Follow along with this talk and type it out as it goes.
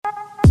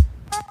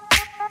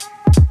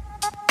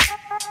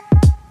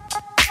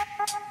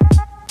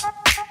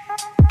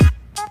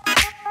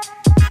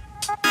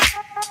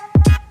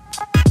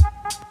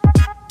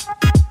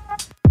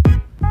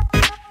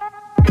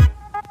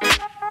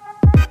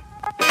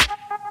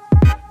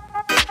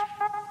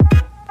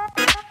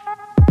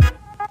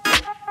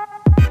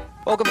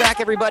Welcome back,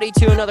 everybody,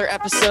 to another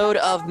episode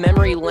of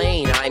Memory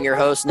Lane. I'm your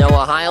host,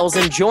 Noah Hiles,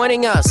 and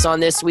joining us on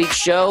this week's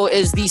show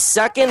is the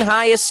second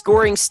highest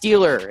scoring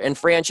Steeler in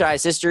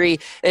franchise history.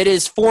 It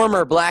is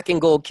former black and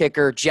gold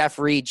kicker Jeff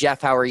Reed.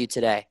 Jeff, how are you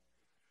today?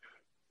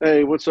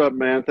 Hey, what's up,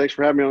 man? Thanks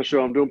for having me on the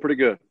show. I'm doing pretty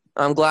good.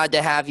 I'm glad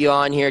to have you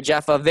on here,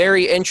 Jeff. A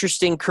very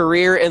interesting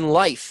career in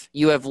life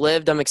you have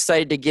lived. I'm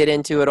excited to get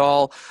into it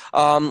all.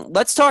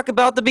 Let's talk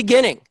about the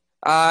beginning.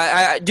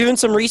 Doing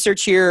some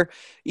research here,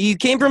 you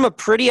came from a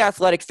pretty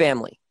athletic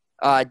family.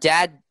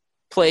 Dad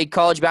played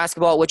college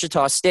basketball at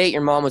Wichita State.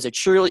 Your mom was a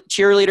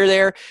cheerleader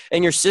there,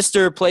 and your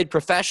sister played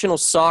professional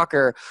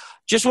soccer.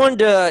 Just wanted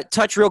to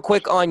touch real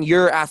quick on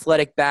your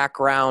athletic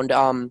background.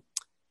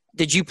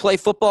 Did you play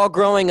football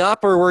growing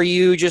up, or were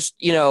you just,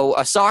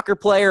 a soccer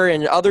player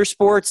in other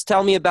sports?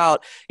 Tell me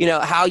about,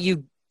 how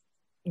you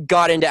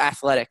got into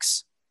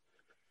athletics.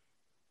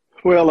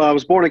 Well, I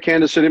was born in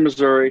Kansas City,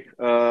 Missouri,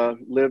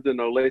 lived in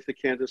Olathe,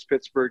 Kansas,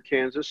 Pittsburgh,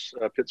 Kansas,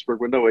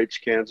 Pittsburgh with no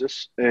H,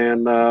 Kansas,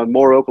 and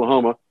Moore,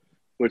 Oklahoma,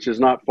 which is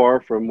not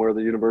far from where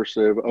the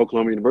University of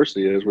Oklahoma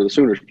University is, where the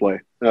Sooners play.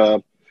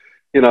 Like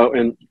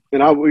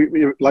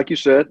you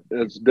said,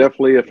 it's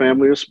definitely a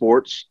family of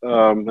sports.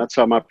 That's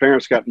how my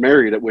parents got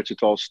married at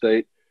Wichita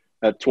State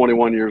at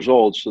 21 years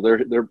old. So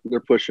they're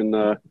pushing,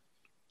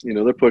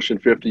 they're pushing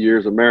 50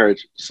 years of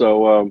marriage.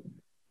 So,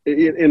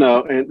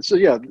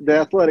 the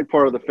athletic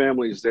part of the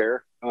family is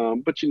there.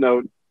 But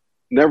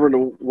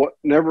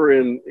never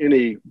in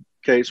any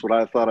case would I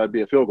have thought I'd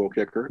be a field goal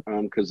kicker,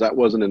 because that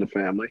wasn't in the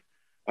family.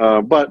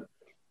 But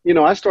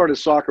I started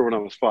soccer when I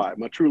was 5.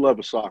 My true love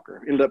was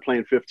soccer. Ended up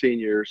playing 15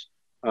 years.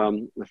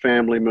 The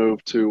family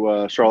moved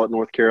to Charlotte,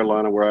 North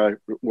Carolina, where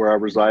I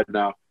reside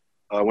now,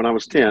 when I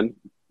was 10.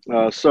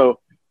 So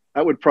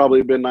that would probably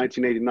have been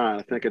 1989.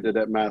 I think I did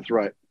that math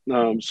right.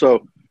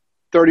 So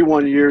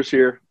 31 years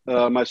here.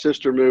 My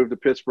sister moved to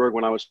Pittsburgh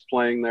when I was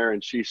playing there,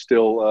 and she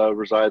still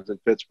resides in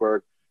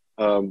Pittsburgh.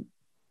 So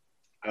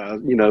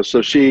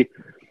she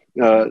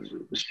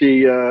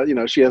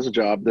has a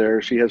job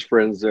there. She has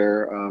friends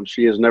there.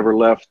 She has never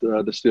left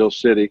the Steel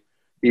City,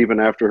 even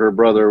after her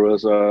brother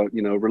was,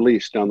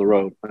 released down the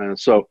road.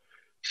 So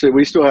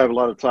we still have a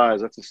lot of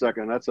ties.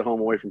 That's a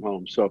home away from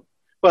home. So,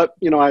 but,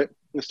 I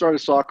started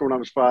soccer when I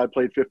was 5,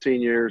 played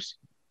 15 years,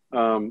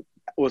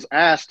 was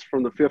asked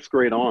from the 5th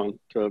grade on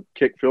to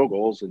kick field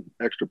goals and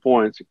extra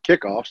points and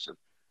kickoffs.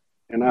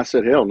 And I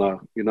said, hell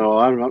no.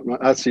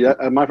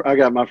 I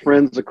got my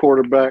friends a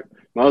quarterback,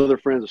 my other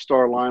friends a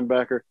star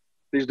linebacker.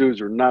 These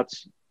dudes are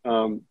nuts.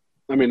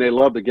 They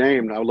love the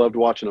game. I loved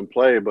watching them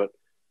play, but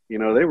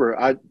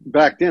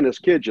back then as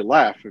kids, you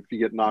laugh if you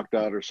get knocked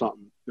out or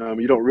something.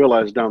 You don't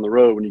realize down the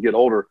road when you get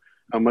older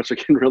how much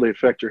it can really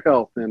affect your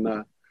health.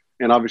 And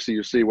obviously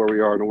you see where we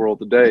are in the world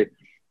today,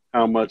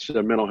 how much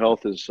mental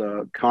health is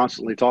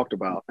constantly talked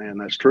about,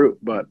 and that's true.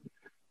 But,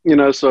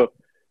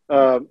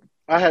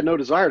 I had no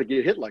desire to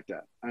get hit like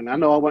that. And I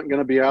know I wasn't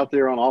going to be out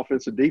there on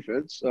offense and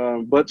defense,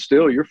 but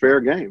still, you're fair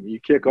game. You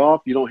kick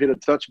off, you don't hit a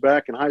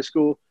touchback in high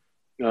school,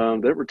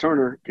 that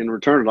returner can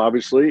return it,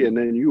 obviously, and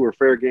then you were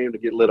fair game to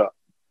get lit up.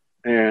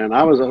 And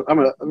I'm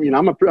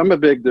a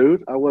big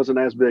dude. I wasn't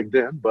as big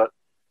then, but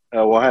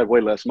I had way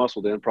less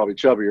muscle then, probably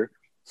chubbier,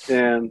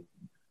 and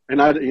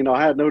I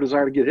had no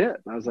desire to get hit.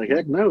 I was like,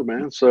 heck no,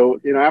 man. So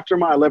after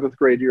my 11th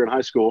grade year in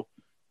high school,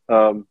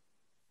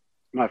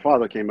 my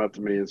father came up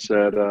to me and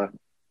said,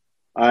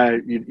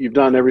 "You've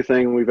done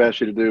everything we've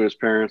asked you to do as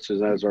parents,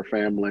 as our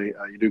family.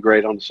 You do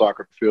great on the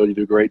soccer field. You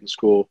do great in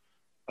school.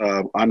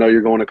 I know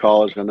you're going to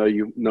college. I know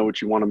you know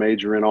what you want to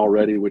major in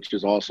already, which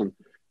is awesome,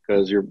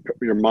 because your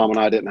mom and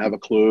I didn't have a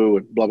clue,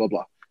 and blah, blah,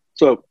 blah."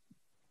 So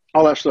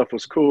all that stuff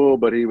was cool,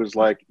 but he was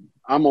like,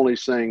 "I'm only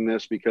saying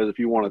this because if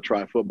you want to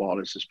try football,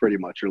 this is pretty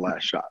much your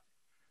last shot."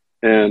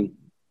 And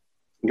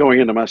going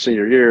into my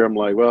senior year, I'm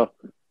like, well,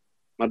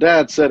 my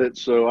dad said it,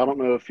 so I don't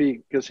know if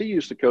because he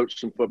used to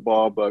coach some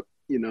football, but,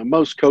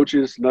 most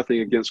coaches, nothing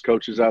against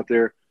coaches out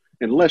there,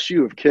 unless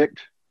you have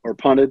kicked or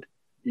punted,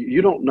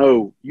 you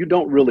don't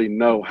really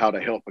know how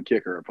to help a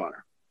kicker or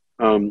punter.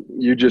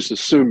 You just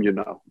assume you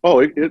know.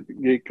 Oh,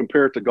 you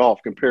compare it to golf,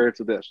 compare it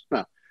to this.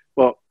 No.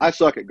 Well, I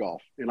suck at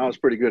golf, and I was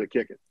pretty good at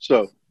kicking.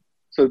 So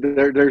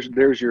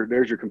there's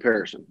your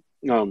comparison.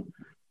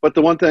 But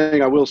the one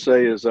thing I will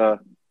say is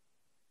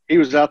he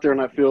was out there in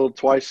that field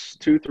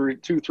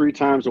three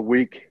times a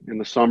week in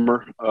the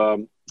summer.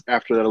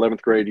 After that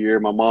 11th grade year,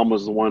 my mom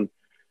was the one,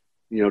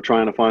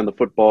 trying to find the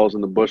footballs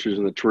in the bushes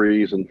and the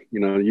trees, and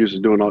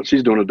usually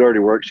she's doing the dirty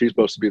work. She's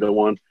supposed to be the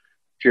one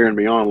cheering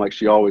me on like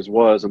she always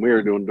was, and we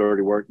were doing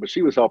dirty work, but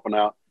she was helping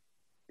out.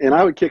 And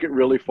I would kick it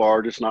really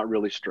far, just not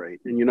really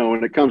straight. And,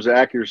 when it comes to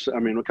accuracy,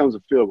 when it comes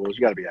to field goals,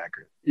 you got to be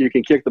accurate. You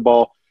can kick the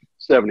ball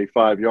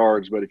 75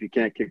 yards, but if you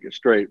can't kick it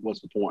straight,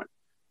 what's the point?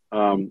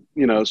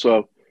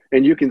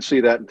 And you can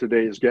see that in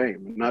today's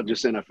game, not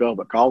just NFL,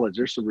 but college.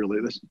 There's some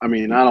I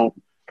don't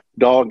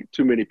dog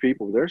too many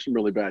people. There's some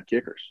really bad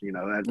kickers,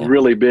 at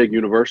really big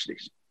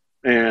universities.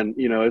 And,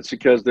 it's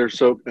because they're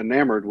so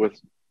enamored with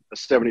a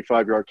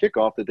 75-yard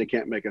kickoff that they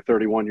can't make a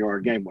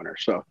 31-yard game winner.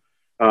 So,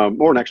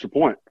 or an extra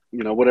point,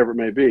 whatever it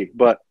may be.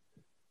 But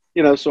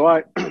So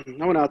I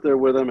I went out there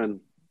with him, and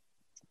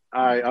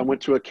I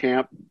went to a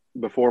camp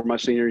before my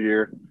senior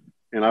year,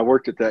 and I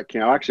worked at that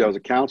camp. Actually, I was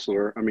a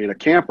counselor. I mean, a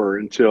camper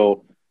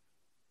until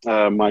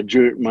my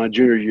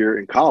junior year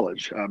in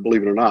college.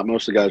 Believe it or not,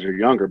 most of the guys are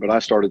younger, but I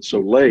started so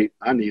late.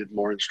 I needed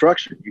more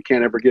instruction. You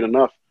can't ever get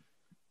enough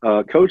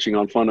coaching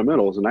on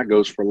fundamentals, and that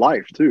goes for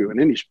life too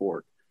in any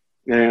sport.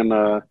 And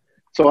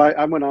so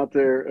I went out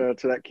there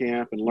to that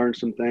camp and learned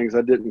some things.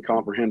 I didn't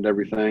comprehend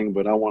everything,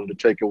 but I wanted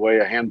to take away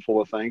a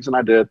handful of things, and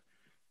I did.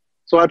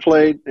 So I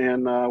played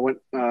and went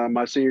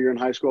my senior year in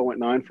high school. I went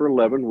 9 for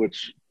 11,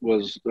 which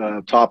was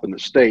top in the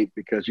state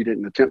because you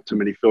didn't attempt too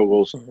many field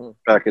goals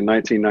back in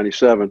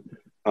 1997.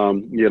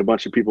 You had a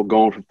bunch of people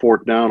going for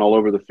fourth down all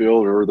over the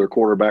field, or their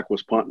quarterback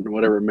was punting, or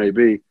whatever it may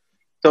be.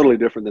 Totally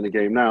different than the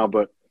game now.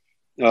 But,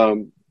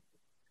 I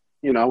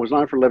was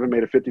 9 for 11,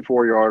 made a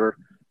 54-yarder.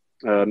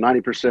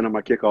 90% of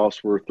my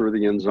kickoffs were through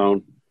the end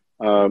zone.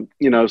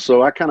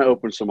 So I kind of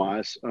opened some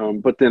eyes.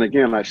 But then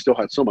again, I still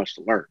had so much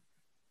to learn.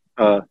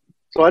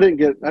 So I didn't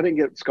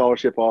get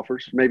scholarship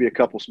offers, maybe a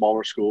couple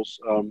smaller schools,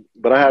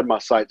 but I had my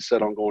sights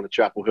set on going to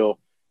Chapel Hill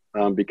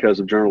because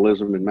of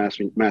journalism and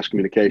mass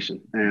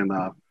communication, and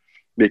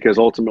because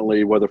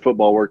ultimately, whether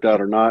football worked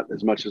out or not,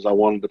 as much as I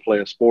wanted to play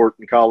a sport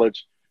in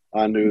college,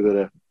 I knew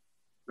that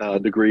a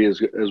degree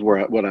is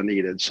what I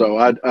needed. So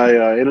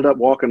I ended up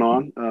walking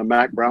on.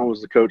 Mack Brown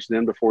was the coach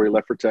then before he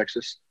left for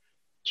Texas.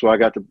 So I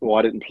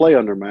didn't play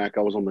under Mack.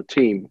 I was on the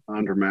team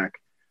under Mack.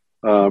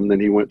 Then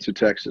he went to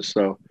Texas.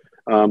 So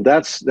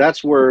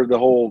that's where I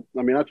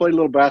played a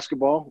little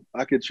basketball.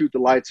 I could shoot the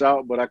lights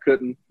out, but I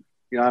couldn't,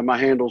 my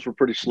handles were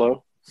pretty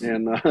slow.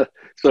 And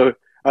so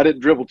I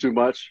didn't dribble too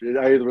much.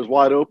 I either was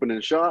wide open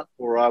and shot,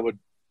 or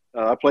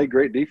I played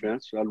great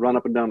defense. I'd run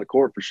up and down the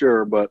court for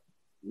sure, but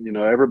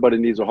everybody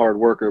needs a hard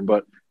worker,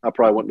 but I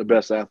probably wasn't the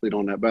best athlete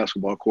on that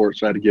basketball court.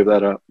 So I had to give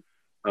that up.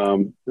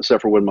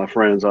 Except for with my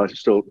friends, I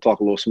still talk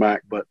a little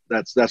smack, but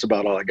that's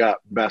about all I got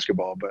in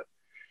basketball. But,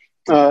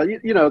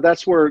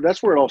 that's where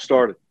it all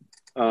started.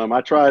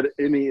 I tried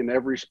any and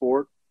every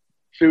sport.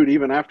 Shoot,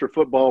 even after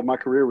football, my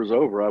career was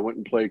over. I went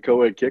and played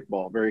co-ed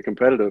kickball, very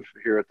competitive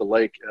here at the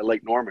lake, at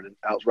Lake Norman,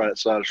 out right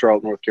outside of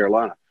Charlotte, North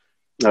Carolina.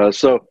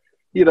 So,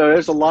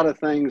 there's a lot of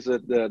things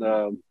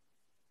that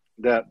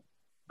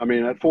I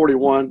mean, at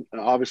 41,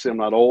 obviously I'm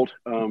not old,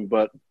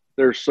 but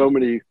there's so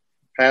many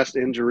past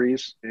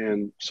injuries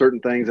and certain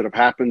things that have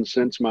happened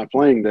since my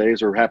playing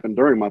days or happened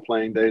during my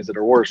playing days that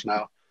are worse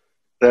now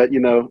that,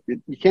 you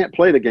can't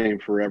play the game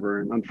forever.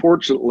 And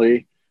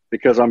unfortunately,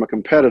 because I'm a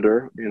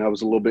competitor and I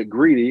was a little bit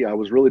greedy, I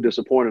was really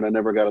disappointed I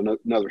never got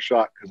another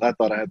shot because I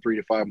thought I had 3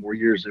 to 5 more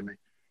years in me.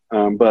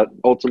 But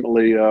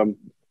ultimately,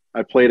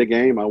 I played a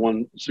game. I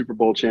won Super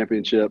Bowl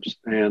championships,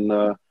 and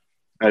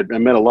I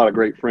met a lot of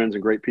great friends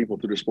and great people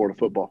through the sport of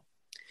football.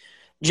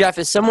 Jeff,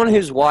 as someone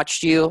who's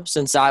watched you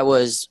since I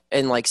was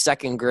in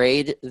second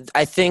grade,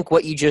 I think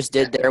what you just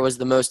did there was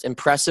the most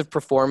impressive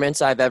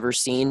performance I've ever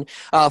seen.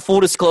 Full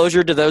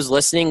disclosure to those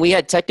listening, we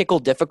had technical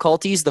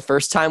difficulties the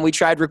first time we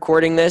tried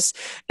recording this,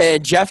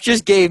 and Jeff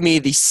just gave me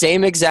the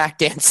same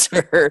exact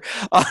answer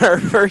on our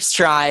first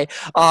try,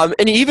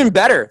 and even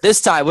better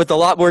this time with a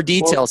lot more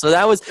detail. So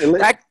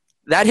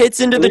that hits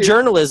into the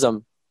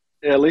journalism.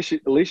 Yeah, at least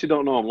you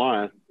don't know I'm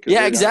lying.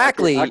 Yeah,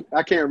 exactly.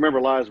 I can't remember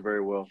lies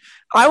very well.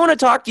 I want to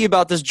talk to you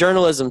about this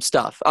journalism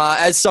stuff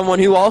as someone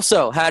who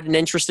also had an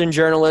interest in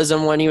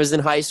journalism when he was in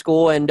high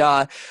school. And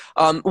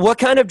what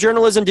kind of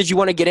journalism did you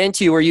want to get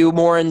into? Were you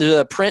more into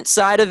the print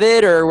side of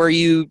it, or were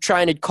you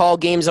trying to call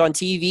games on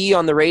TV,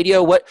 on the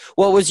radio? What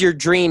was your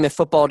dream if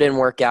football didn't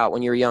work out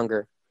when you were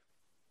younger?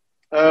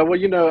 I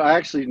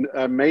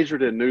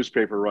majored in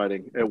newspaper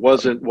writing. It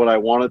wasn't what I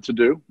wanted to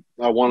do.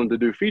 I wanted to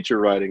do feature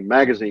writing,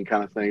 magazine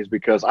kind of things,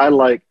 because I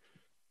like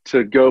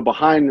to go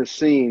behind the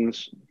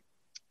scenes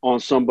on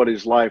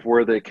somebody's life,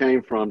 where they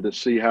came from, to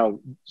see how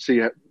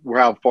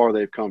far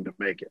they've come to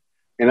make it.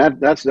 And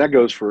that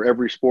goes for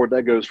every sport.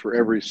 That goes for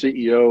every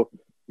CEO,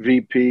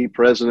 VP,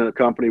 president of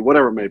company,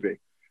 whatever it may be.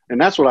 And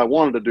that's what I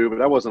wanted to do, but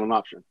that wasn't an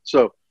option.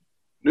 So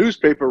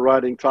newspaper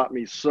writing taught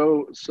me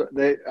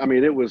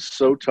it was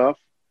so tough.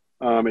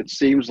 It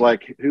seems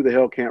like who the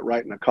hell can't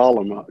write in a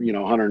column,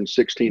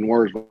 116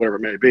 words, whatever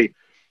it may be.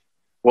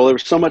 Well, there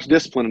was so much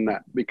discipline in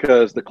that,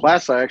 because the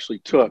class I actually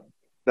took,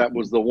 that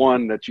was the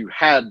one that you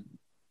had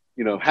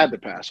to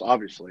pass,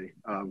 obviously.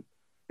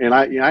 And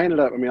I ended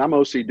up, I'm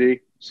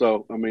OCD.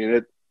 So,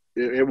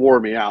 it wore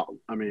me out.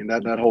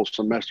 That whole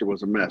semester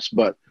was a mess,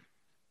 but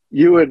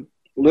you would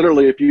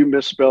literally, if you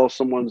misspell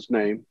someone's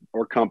name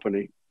or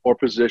company or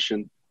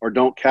position, or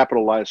don't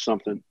capitalize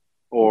something,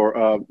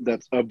 or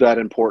that's of that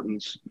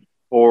importance,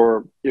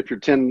 or if you're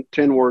 10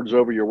 words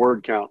over your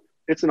word count,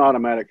 it's an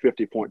automatic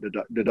 50-point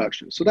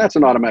deduction. So that's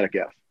an automatic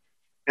F.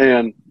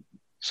 And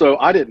so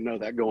I didn't know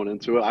that going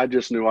into it. I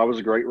just knew I was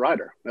a great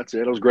writer. That's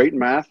it. I was great in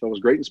math. I was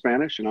great in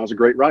Spanish, and I was a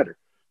great writer.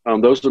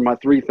 Those are my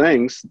 3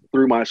 things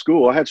through my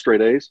school. I had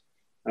straight A's.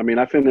 I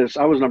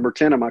was number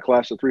 10 in my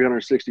class of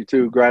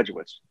 362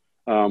 graduates.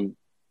 I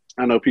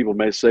know people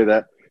may say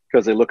that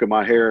because they look at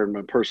my hair and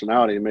my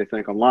personality and may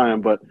think I'm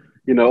lying, but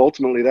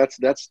ultimately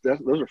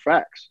those are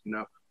facts.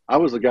 I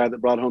was the guy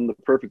that brought home the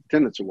perfect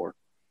attendance award.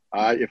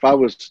 If I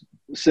was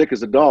sick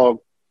as a dog,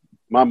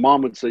 my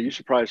mom would say, "You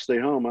should probably stay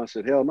home." I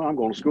said, "Hell no, I'm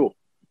going to school."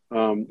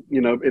 And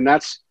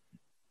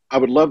I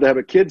would love to have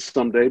a kid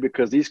someday,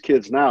 because these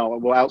kids now,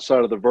 well,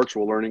 outside of the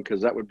virtual learning,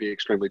 because that would be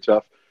extremely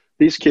tough.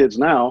 These kids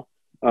now,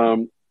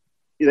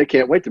 they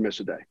can't wait to miss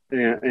a day.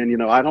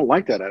 And I don't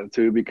like that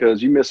attitude,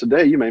 because you miss a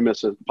day, you may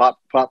miss a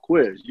pop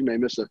quiz, you may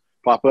miss a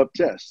pop-up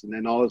test. And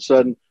then all of a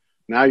sudden,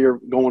 now you're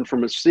going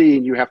from a C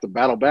and you have to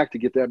battle back to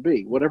get that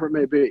B, whatever it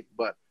may be.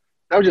 But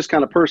that was just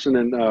kind of person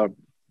and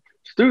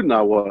student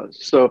I was.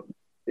 So,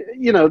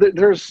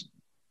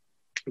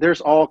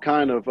 there's all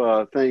kind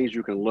of things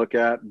you can look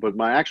at, but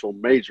my actual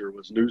major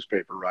was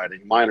newspaper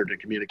writing, minored in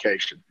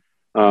communication.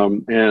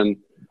 And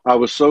I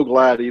was so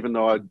glad, even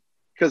though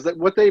because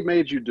what they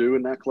made you do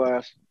in that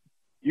class,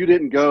 you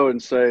didn't go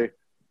and say,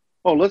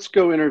 "Oh, let's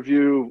go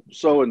interview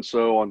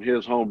so-and-so on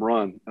his home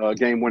run,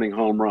 game-winning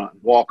home run,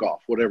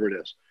 walk-off," whatever it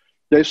is.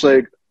 They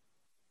say,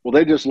 "Well,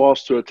 they just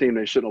lost to a team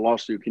they shouldn't have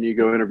lost to. Can you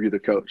go interview the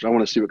coach? I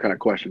want to see what kind of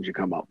questions you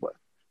come up with."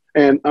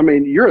 And,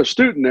 you're a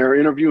student there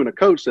interviewing a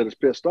coach that is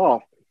pissed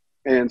off.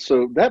 And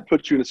so that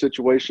puts you in a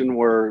situation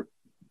where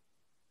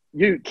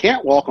you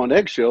can't walk on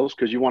eggshells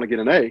because you want to get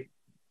an A,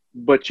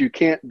 but you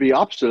can't be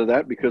opposite of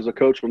that because the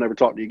coach will never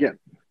talk to you again.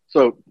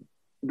 So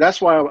that's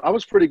why I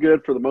was pretty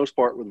good for the most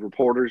part with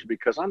reporters,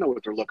 because I know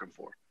what they're looking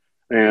for.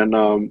 And,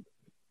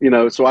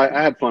 so I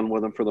had fun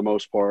with them for the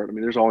most part.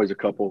 There's always a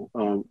couple,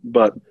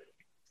 but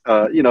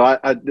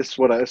this is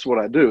what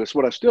I do. It's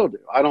what I still do.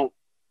 I don't,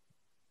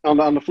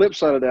 on the flip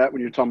side of that,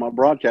 when you're talking about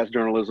broadcast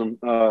journalism,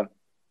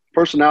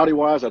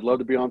 personality-wise, I'd love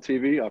to be on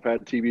TV. I've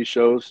had TV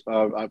shows.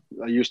 I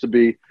used to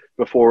be,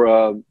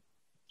 before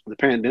the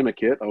pandemic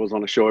hit, I was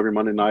on a show every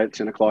Monday night at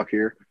 10 o'clock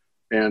here.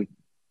 And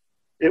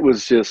it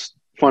was just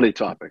funny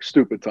topics,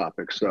 stupid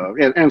topics,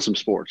 and some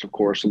sports, of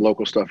course, some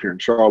local stuff here in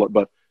Charlotte.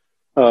 But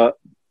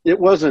it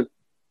wasn't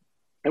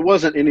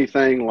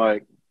anything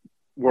like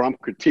where I'm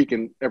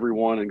critiquing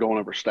everyone and going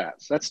over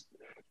stats. That's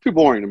too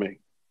boring to me.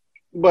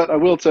 But I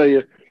will tell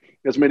you,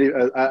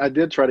 I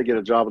did try to get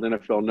a job at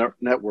NFL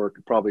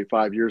Network probably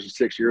 5 years or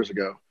 6 years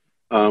ago,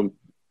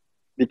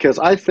 because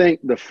I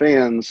think the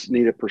fans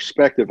need a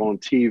perspective on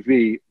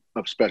TV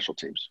of special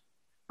teams.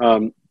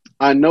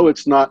 I know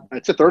it's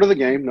a third of the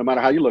game, no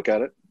matter how you look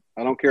at it.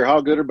 I don't care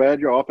how good or bad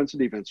your offense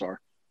and defense are.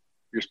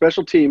 Your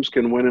special teams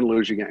can win and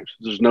lose you games.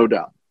 There's no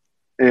doubt.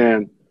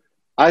 And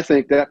I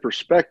think that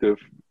perspective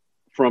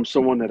from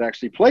someone that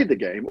actually played the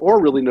game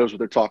or really knows what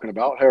they're talking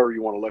about, however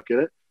you want to look at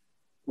it,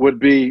 would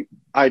be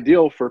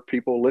ideal for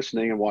people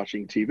listening and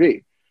watching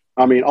TV.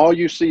 All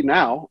you see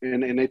now,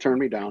 and they turned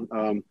me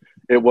down.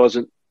 It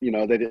wasn't, they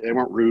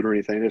weren't rude or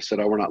anything. They said,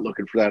 "Oh, we're not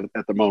looking for that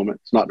at the moment.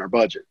 It's not in our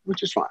budget,"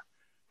 which is fine.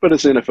 But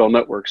it's NFL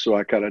Network, so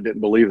I kind of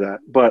didn't believe that.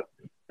 But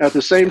at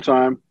the same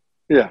time,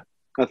 yeah,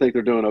 I think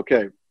they're doing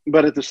okay.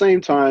 But at the same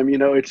time,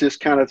 it's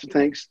just kind of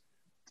things.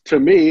 To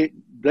me,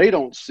 they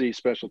don't see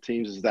special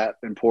teams as that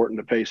important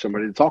to pay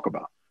somebody to talk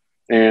about.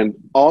 And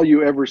all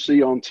you ever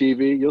see on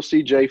TV, you'll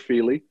see Jay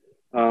Feely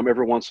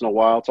every once in a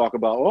while talk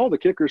about, both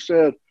kickers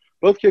said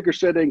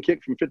they can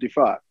kick from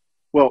 55.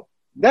 Well,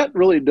 that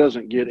really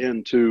doesn't get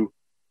into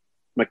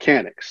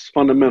mechanics,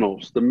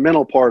 fundamentals, the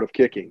mental part of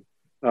kicking.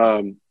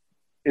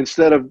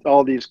 Instead of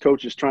all these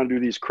coaches trying to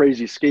do these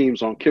crazy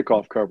schemes on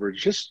kickoff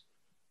coverage, just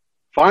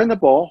find the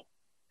ball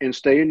and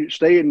stay in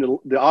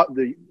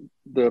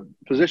the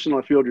position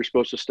on the field you're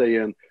supposed to stay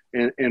in,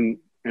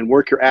 and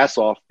work your ass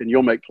off, and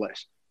you'll make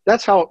plays.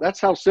 That's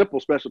how simple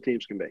special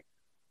teams can be.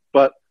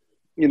 But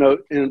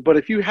but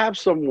if you have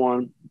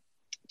someone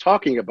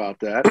talking about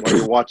that while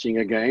you're watching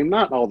a game,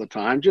 not all the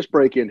time, just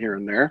break in here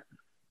and there,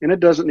 and it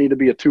doesn't need to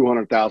be a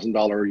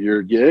 $200,000 a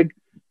year gig.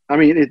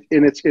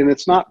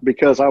 It's not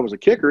because I was a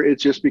kicker.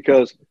 It's just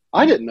because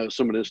I didn't know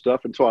some of this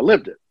stuff until I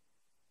lived it.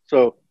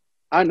 So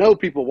I know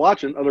people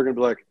watching, they're going to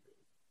be like,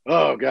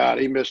 "Oh God,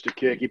 he missed a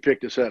kick. He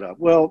picked his head up."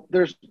 Well,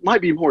 there's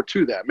might be more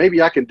to that.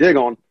 Maybe I can dig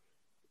on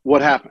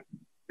what happened,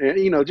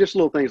 and just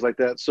little things like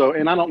that. So,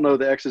 and I don't know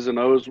the X's and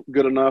O's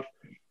good enough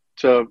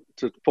to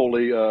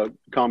fully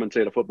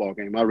commentate a football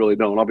game. I really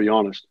don't. I'll be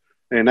honest,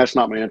 and that's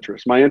not my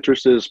interest. My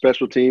interest is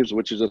special teams,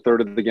 which is a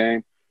third of the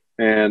game.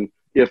 And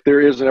if there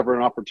is ever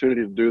an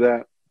opportunity to do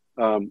that,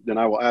 then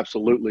I will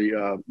absolutely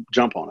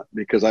jump on it,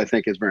 because I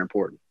think it's very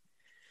important.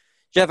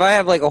 Jeff, I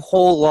have like a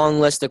whole long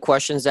list of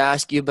questions to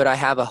ask you, but I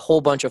have a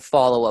whole bunch of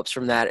follow-ups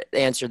from that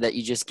answer that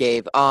you just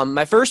gave.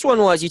 My first one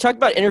was, you talked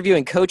about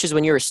interviewing coaches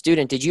when you were a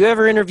student. Did you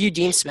ever interview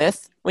Dean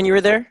Smith when you were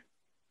there?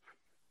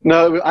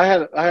 No, I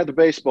had the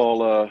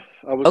baseball.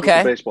 I was with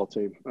the baseball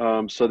team.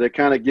 So they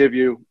kind of give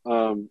you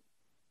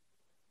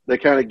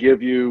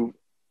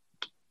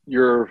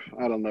your,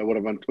 I don't know what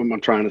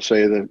I'm trying to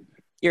say, your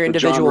the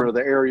individual genre of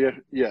the area.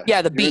 Yeah.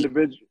 Yeah, the beat.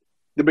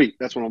 The beat.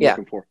 That's what I'm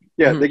looking for.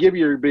 Yeah, mm-hmm. They give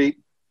you your beat,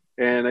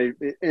 and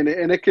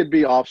it could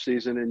be off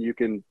season, and you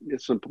can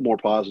get some more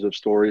positive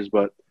stories,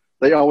 but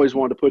they always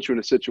wanted to put you in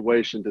a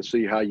situation to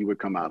see how you would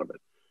come out of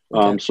it.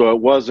 Okay. So it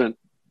wasn't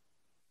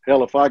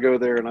hell, if I go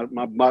there and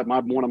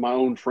one of my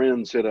own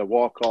friends hit a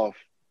walk-off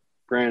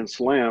grand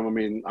slam, I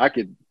mean, I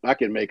could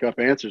make up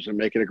answers and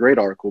make it a great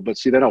article. But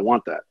see, they don't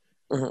want that.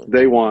 Mm-hmm.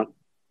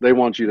 They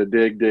want you to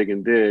dig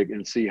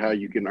and see how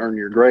you can earn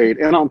your grade.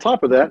 And on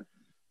top of that,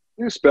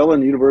 you're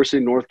spelling University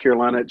of North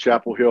Carolina at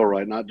Chapel Hill,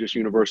 right? Not just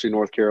University of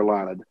North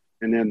Carolina.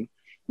 And then,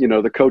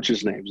 the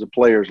coaches' names, the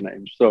players'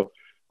 names. So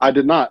I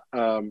did not.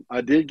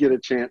 I did get a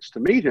chance to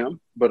meet him,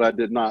 but I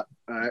did not.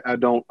 I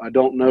don't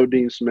know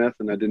Dean Smith,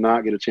 and I did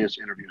not get a chance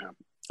to interview him.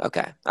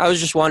 Okay. I was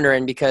just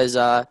wondering because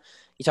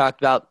you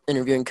talked about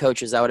interviewing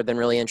coaches. That would have been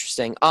really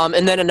interesting.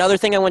 And then another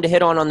thing I wanted to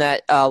hit on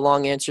that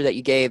long answer that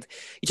you gave,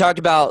 you talked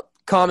about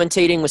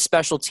commentating with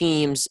special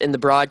teams in the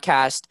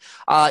broadcast.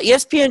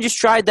 ESPN just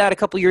tried that a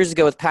couple years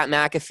ago with Pat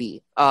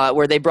McAfee,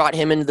 where they brought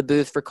him into the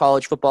booth for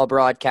college football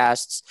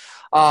broadcasts.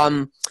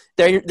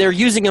 They're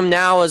using him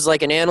now as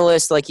like an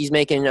analyst, like he's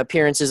making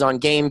appearances on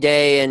Game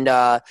Day and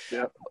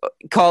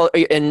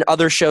and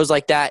other shows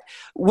like that.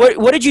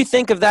 What did you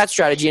think of that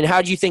strategy, and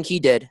how do you think he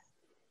did?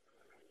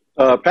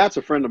 Pat's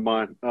a friend of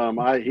mine.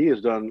 He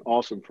has done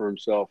awesome for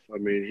himself. I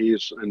mean,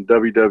 he's in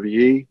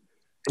WWE.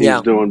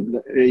 He's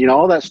doing,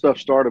 all that stuff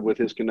started with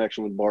his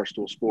connection with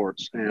Barstool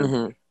Sports,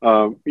 and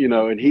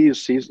and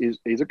he's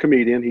a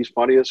comedian. He's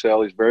funny as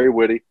hell. He's very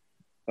witty.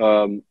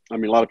 I mean,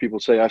 a lot of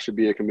people say I should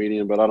be a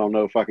comedian, but I don't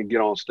know if I can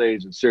get on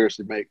stage and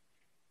seriously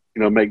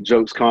make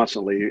jokes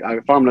constantly.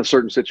 If I'm in a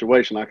certain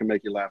situation, I can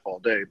make you laugh all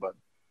day. But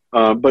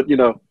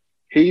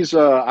he's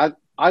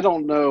I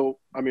don't know.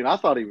 I mean, I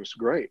thought he was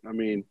great. I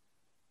mean,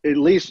 at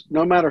least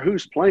no matter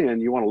who's playing,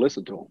 you want to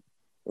listen to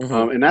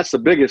him, and that's the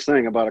biggest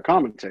thing about a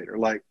commentator.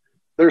 Like,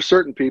 there's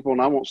certain people,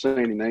 and I won't say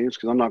any names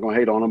because I'm not going to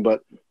hate on them,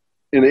 but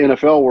in the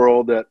NFL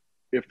world, that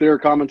if they're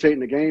commentating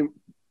the game,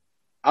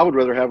 I would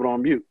rather have it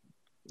on mute,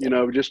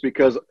 just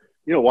because,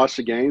 watch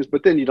the games,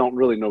 but then you don't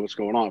really know what's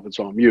going on. If it's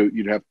on mute,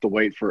 you'd have to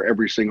wait for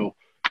every single,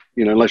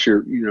 unless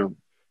you're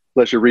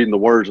reading the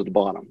words at the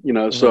bottom,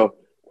 so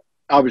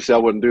obviously I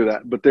wouldn't do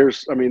that. But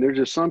there's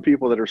just some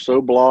people that are so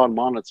blah and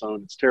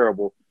monotone, it's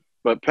terrible.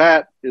 But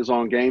Pat is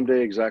on Game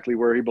Day exactly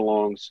where he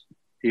belongs.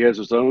 He has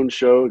his own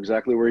show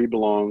exactly where he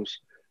belongs.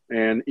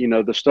 And,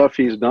 the stuff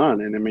he's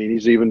done. And, I mean,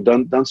 he's even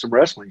done some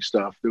wrestling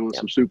stuff, doing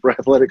some super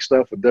athletic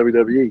stuff with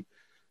WWE.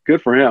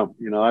 Good for him.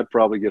 I'd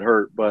probably get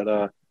hurt.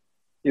 But,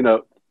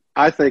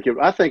 I think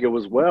it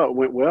went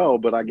well.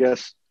 But I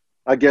guess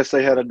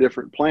they had a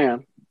different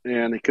plan.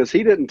 And because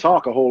he didn't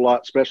talk a whole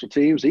lot special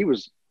teams, he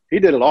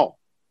did it all,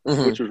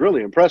 which was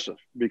really impressive.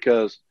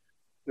 Because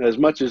as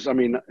much as, I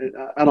mean,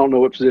 I don't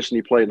know what position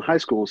he played in high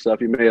school and stuff.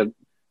 He may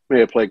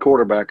have played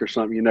quarterback or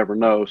something. You never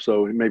know.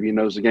 So maybe he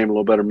knows the game a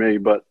little better than me.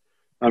 But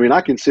I mean,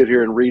 I can sit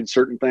here and read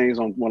certain things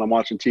when I'm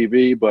watching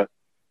TV, but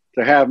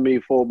to have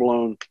me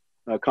full-blown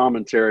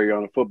commentary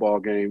on a football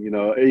game,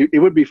 it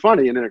would be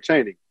funny and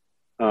entertaining,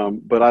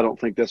 but I don't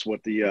think that's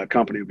what the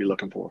company would be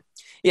looking for.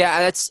 Yeah,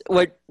 that's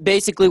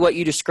basically what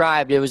you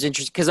described. It was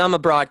interesting because I'm a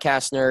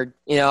broadcast nerd.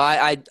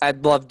 I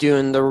love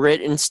doing the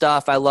written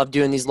stuff. I love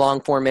doing these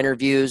long-form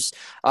interviews,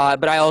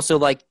 but I also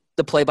like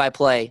the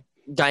play-by-play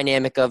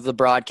dynamic of the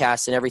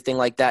broadcast and everything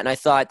like that. And I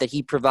thought that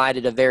he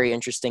provided a very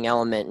interesting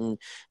element, and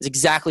it's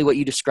exactly what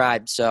you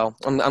described. So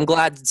I'm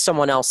glad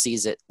someone else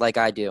sees it like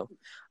I do.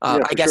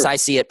 I guess I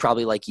see it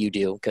probably like you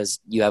do because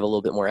you have a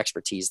little bit more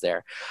expertise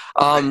there.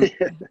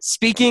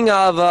 Speaking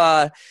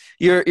of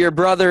your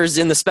brothers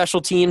in the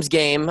special teams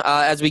game,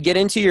 as we get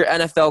into your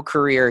NFL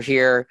career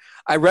here,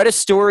 I read a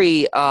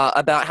story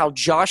about how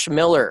Josh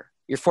Miller,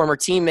 your former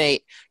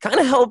teammate, kind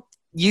of helped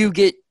you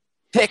get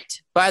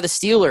picked by the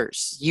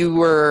Steelers. You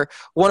were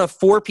one of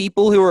 4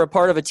 people who were a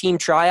part of a team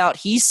tryout.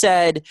 He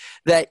said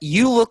that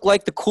you look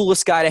like the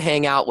coolest guy to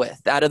hang out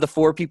with out of the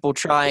 4 people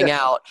trying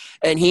out.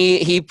 And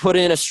he put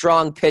in a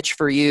strong pitch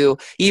for you.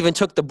 He even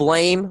took the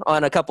blame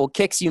on a couple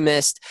kicks you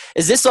missed.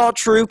 Is this all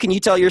true? Can you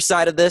tell your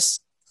side of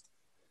this?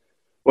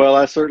 Well,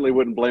 I certainly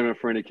wouldn't blame him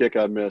for any kick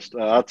I missed.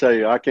 I'll tell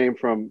you, I came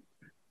from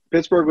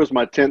Pittsburgh was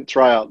my 10th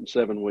tryout in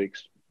 7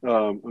 weeks. My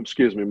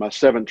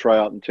 7th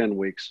tryout in 10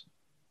 weeks.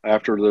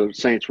 After the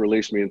Saints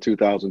released me in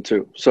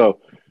 2002.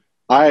 So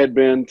I had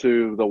been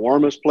to the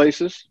warmest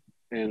places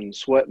and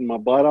sweating my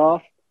butt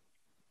off.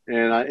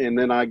 And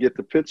then I get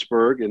to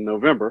Pittsburgh in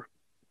November.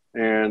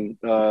 And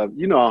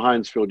you know how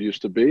Heinz Field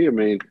used to be. I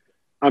mean,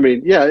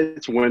 yeah,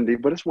 it's windy,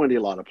 but it's windy a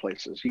lot of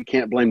places. You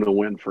can't blame the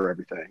wind for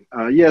everything.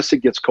 Yes, it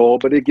gets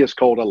cold, but it gets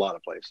cold a lot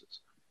of places.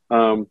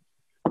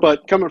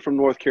 But coming from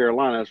North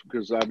Carolina,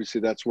 because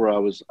obviously that's where I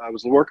was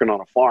working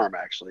on a farm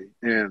actually.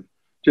 And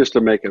just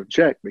to make a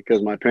check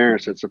because my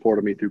parents had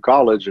supported me through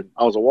college and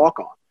I was a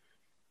walk-on.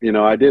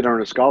 I did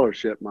earn a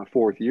scholarship my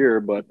 4th year,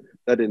 but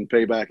that didn't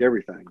pay back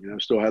everything.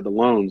 Still had the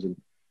loans. And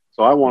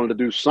so I wanted to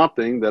do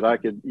something that I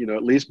could,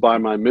 at least buy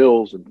my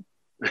meals and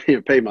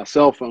pay my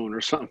cell phone or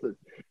something.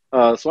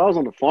 So I was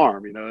on the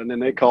farm, and then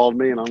they called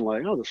me and I'm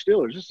like, oh, the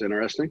Steelers, this is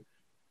interesting.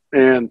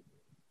 And,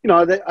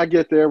 I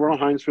get there. We're on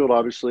Heinz Field,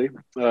 obviously.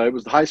 It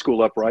was the high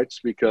school uprights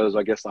because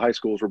I guess the high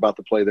schools were about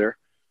to play there.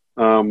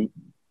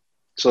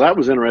 So that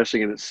was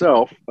interesting in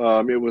itself.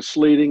 It was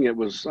sleeting. It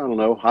was, I don't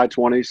know, high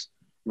 20s,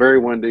 very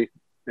windy.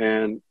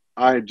 and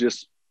I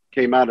just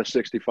came out of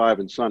 65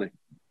 and sunny.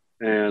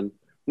 And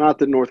not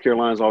that North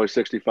Carolina is always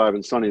 65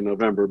 and sunny in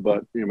November,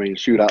 but I mean,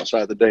 shoot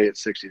outside the day at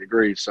 60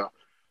 degrees. So,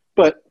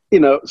 but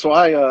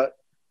so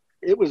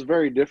it was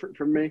very different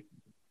for me.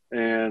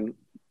 And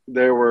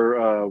there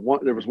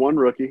was one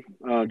rookie,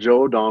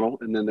 Joe O'Donnell,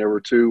 and then there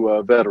were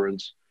two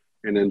veterans,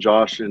 and then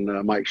Josh and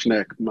Mike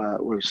Schneck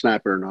was a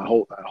snapper and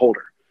a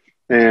holder.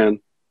 And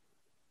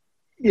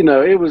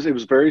it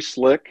was very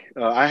slick.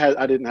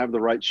 I didn't have the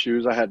right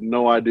shoes. I had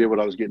no idea what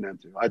I was getting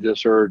into. I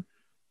just heard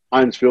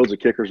Heinz Field's a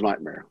kicker's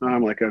nightmare. And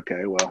I'm like,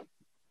 okay, well,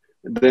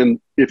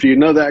 then if you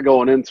know that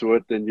going into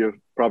it, then you'll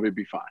probably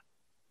be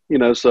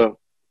fine. So,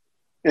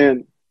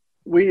 and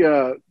we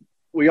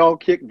all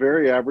kick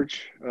very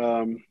average.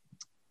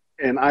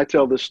 And I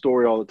tell this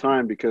story all the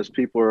time because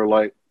people are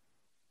like,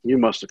 you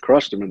must have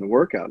crushed them in the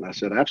workout. And I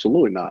said,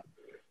 absolutely not.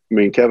 I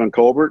mean, Kevin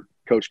Colbert,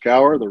 Coach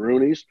Cower, the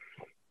Rooneys,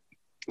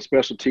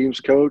 special teams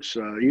coach,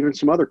 even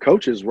some other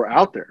coaches were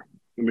out there.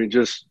 I mean,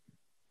 just,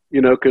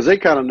 because they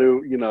kind of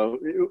knew,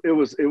 it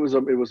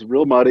was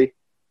real muddy.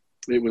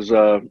 It was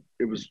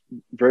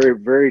very,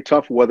 very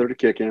tough weather to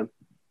kick in,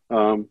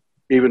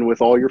 even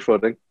with all your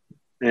footing.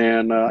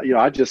 And, I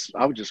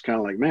was just kind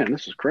of like, man,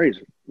 this is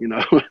crazy.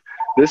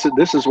 This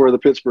is where the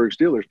Pittsburgh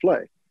Steelers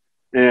play.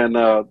 And,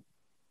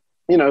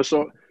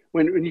 so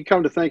when you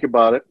come to think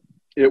about it,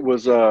 it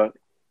was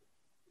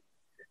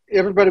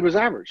everybody was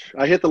average.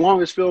 I hit the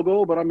longest field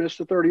goal, but I missed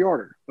the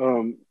 30-yarder.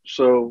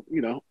 So,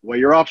 weigh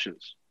your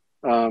options.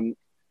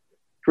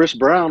 Chris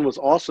Brown was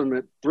awesome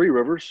at Three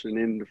Rivers, and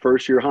in the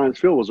first year Heinz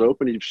Field was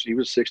open, he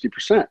was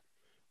 60%.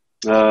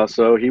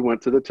 So he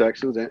went to the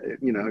Texans,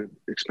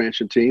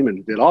 expansion team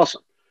and did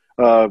awesome.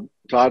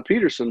 Todd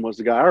Peterson was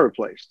the guy I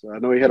replaced. I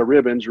know he had a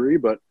rib injury,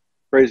 but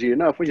crazy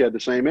enough, we had the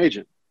same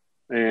agent.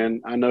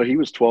 And I know he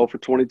was 12 for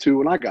 22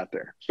 when I got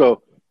there.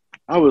 So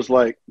I was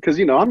like, because,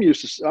 I'm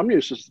used to,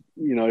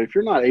 if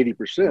you're not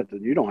 80%,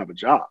 then you don't have a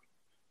job.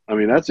 I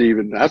mean,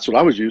 that's what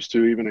I was used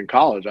to even in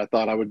college. I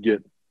thought I would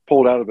get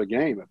pulled out of a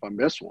game if I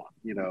missed one.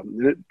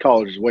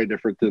 College is way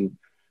different than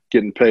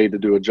getting paid to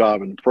do a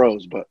job in the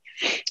pros. But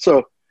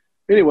so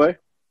anyway,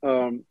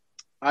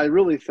 I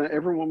really think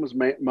everyone was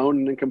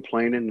moaning and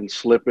complaining and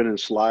slipping and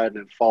sliding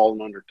and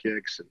falling under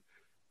kicks. And,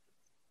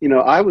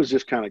 I was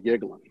just kind of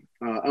giggling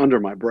under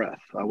my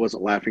breath. I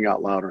wasn't laughing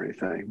out loud or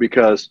anything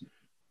because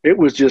it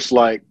was just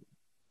like,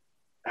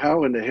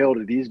 how in the hell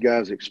did these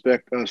guys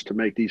expect us to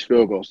make these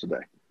field goals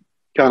today?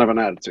 Kind of an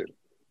attitude.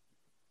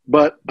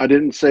 But I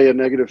didn't say a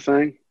negative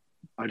thing.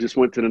 I just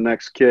went to the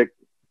next kick.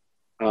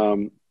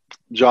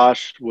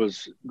 Josh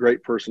was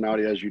great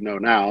personality, as you know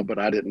now, but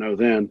I didn't know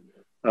then.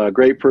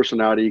 Great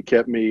personality. He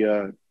kept me,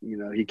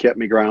 he kept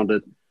me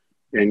grounded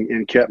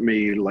and kept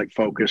me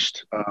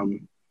focused.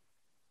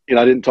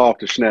 I didn't talk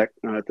to Schneck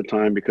at the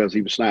time because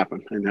he was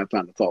snapping. I didn't have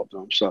time to talk to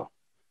him. So,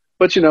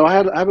 but I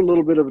have a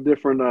little bit of a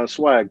different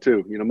swag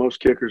too. Most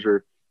kickers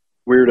are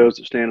weirdos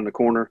that stand in the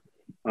corner.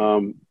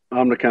 I'm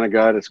the kind of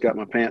guy that's got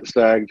my pants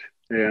sagged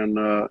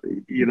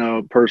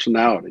and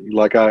personality.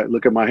 I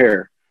look at my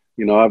hair.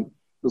 I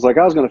was like,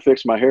 I was going to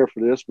fix my hair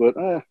for this, but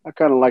I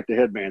kind of like the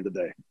headband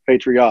today.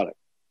 Patriotic.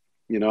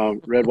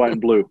 Red, white,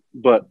 and blue.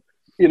 But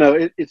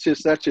it's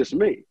just that's just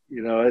me.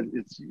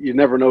 It's you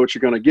never know what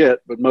you're going to get,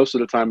 but most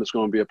of the time it's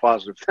going to be a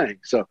positive thing.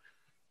 So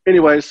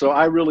anyway, so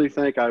I really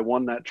think I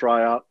won that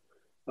tryout.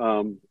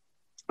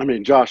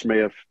 Josh may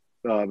have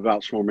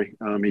vouched for me.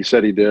 He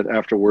said he did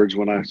afterwards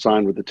when I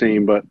signed with the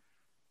team, but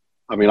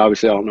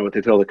obviously I don't know what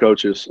they tell the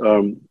coaches.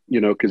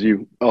 Because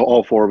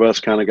all four of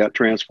us kind of got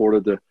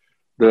transported to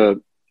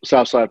the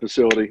Southside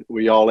facility.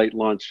 We all ate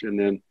lunch and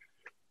then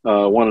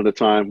one at a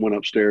time went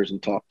upstairs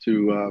and talked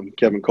to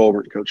Kevin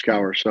Colbert and Coach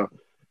Cower. So,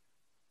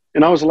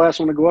 and I was the last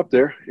one to go up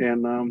there,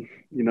 and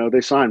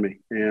they signed me,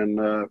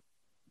 and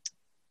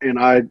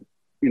I,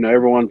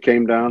 everyone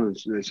came down and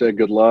they said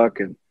good luck,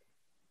 and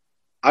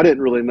I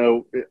didn't really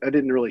know. It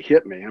didn't really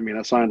hit me.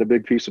 I signed a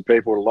big piece of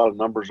paper with a lot of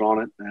numbers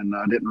on it, and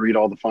I didn't read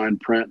all the fine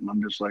print, and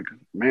I'm just like,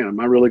 man, am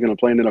I really going to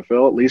play in the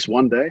NFL at least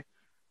one day?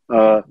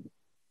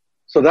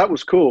 So that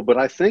was cool, but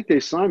I think they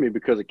signed me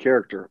because of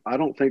character. I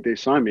don't think they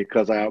signed me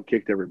because I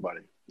outkicked everybody.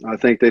 I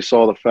think they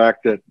saw the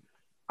fact that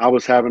I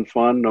was having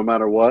fun no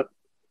matter what.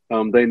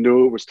 They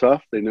knew it was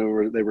tough. They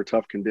knew they were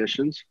tough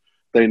conditions.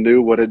 They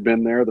knew what had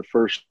been there the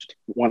first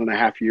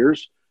 1.5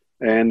 years,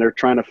 and they're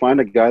trying to find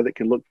a guy that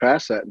can look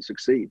past that and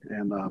succeed.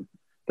 And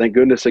thank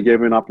goodness they gave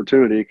me an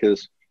opportunity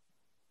because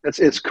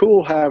it's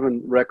cool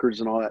having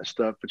records and all that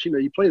stuff, but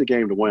you play the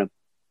game to win.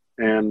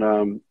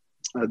 And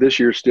this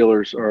year's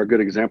Steelers are a good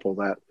example of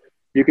that.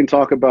 You can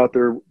talk about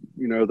their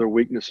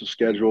weakness of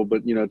schedule,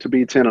 but, to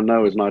be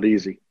 10-0 is not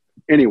easy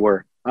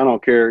anywhere. I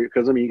don't care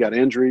because, you got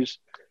injuries.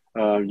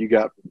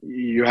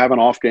 You have an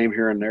off game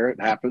here and there.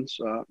 It happens.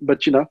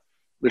 But,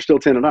 they're still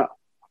 10-0,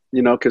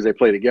 because they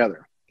play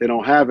together. They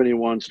don't have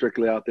anyone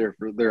strictly out there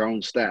for their own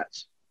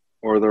stats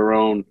or their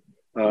own,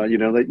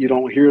 that you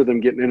don't hear them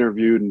getting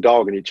interviewed and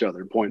dogging each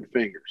other and pointing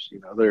fingers.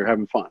 They're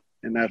having fun,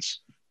 and that's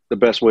the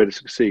best way to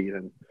succeed.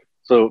 And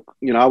so,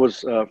 I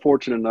was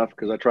fortunate enough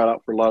because I tried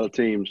out for a lot of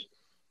teams.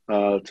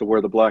 to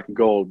wear the black and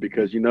gold,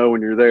 because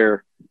when you're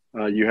there,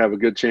 you have a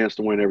good chance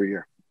to win every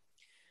year.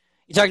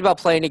 You talked about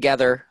playing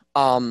together.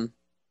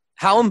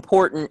 How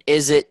important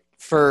is it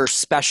for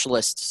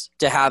specialists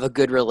to have a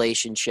good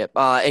relationship?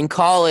 In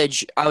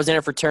college, I was in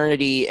a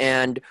fraternity,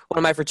 and one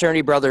of my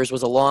fraternity brothers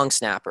was a long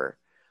snapper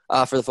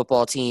for the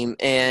football team,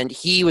 and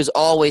he was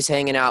always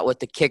hanging out with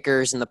the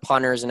kickers and the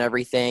punters and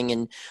everything.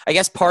 And I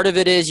guess part of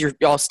it is you're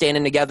all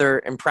standing together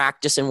and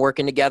practice and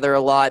working together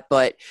a lot,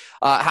 but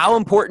how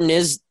important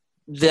is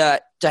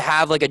that to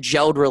have like a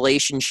gelled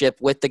relationship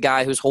with the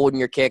guy who's holding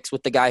your kicks,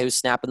 with the guy who's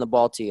snapping the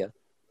ball to you?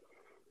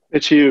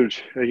 It's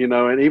huge,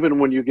 and even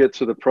when you get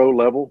to the pro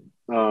level,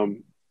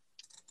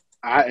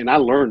 I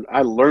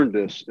learned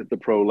this at the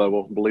pro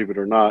level, believe it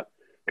or not,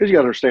 because you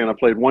got to understand, I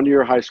played 1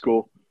 year of high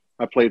school.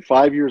 I played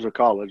 5 years of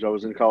college. I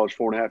was in college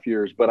 4.5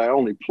 years, but I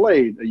only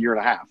played a year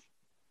and a half.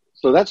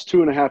 So that's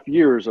 2.5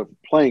 years of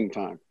playing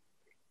time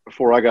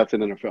before I got to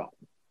the NFL.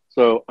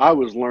 So I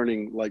was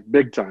learning, like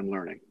big time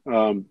learning,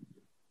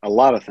 a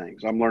lot of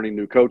things. I'm learning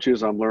new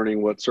coaches. I'm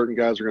learning what certain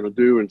guys are going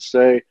to do and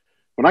say.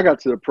 When I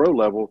got to the pro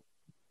level,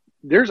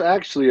 there's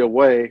actually a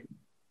way,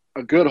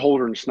 a good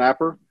holder and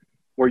snapper,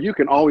 where you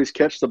can always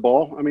catch the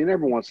ball. I mean,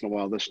 every once in a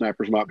while, the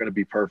snapper's not going to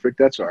be perfect.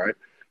 That's all right.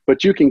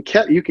 But you can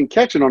catch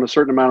it on a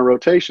certain amount of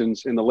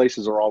rotations, and the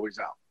laces are always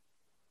out.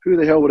 Who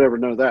the hell would ever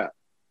know that?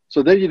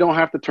 So then you don't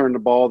have to turn the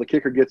ball. The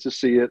kicker gets to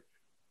see it,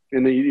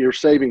 and then you're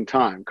saving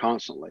time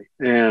constantly.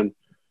 And,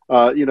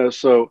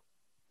 so,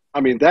 I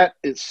mean, that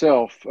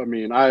itself,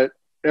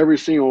 every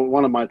single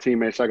one of my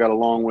teammates I got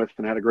along with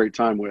and had a great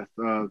time with.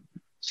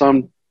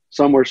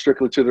 Some were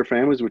strictly to their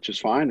families, which is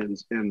fine.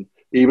 And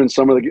even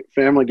some of the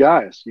family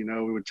guys, we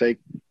would take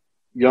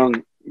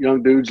young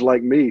dudes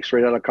like me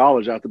straight out of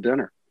college out to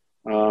dinner.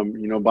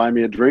 Buy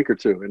me a drink or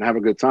two and have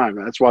a good time.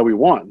 That's why we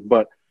won.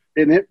 But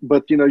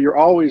you're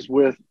always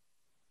with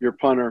your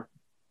punter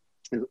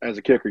as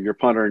a kicker, your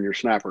punter and your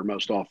snapper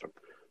most often.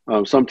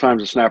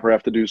 Sometimes the snapper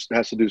has to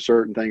do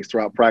certain things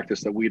throughout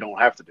practice that we don't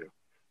have to do.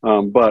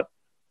 But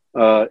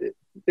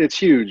it's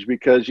huge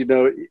because,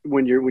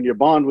 when you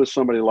bond with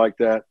somebody like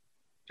that,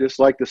 just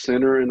like the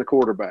center and the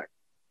quarterback,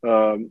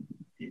 when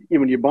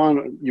you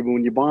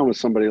bond with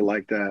somebody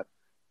like that,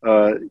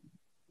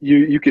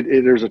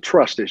 there's a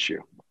trust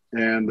issue.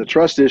 And the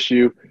trust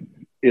issue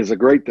is a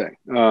great thing.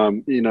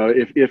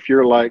 If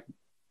you're like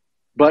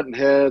button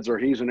heads or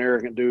he's an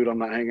arrogant dude, I'm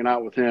not hanging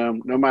out with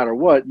him. No matter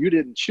what, you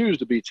didn't choose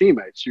to be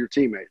teammates. You're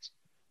teammates.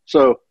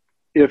 So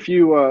if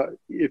you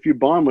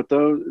bond with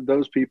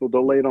those people,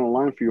 they'll lay it on the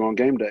line for you on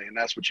game day, and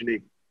that's what you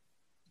need.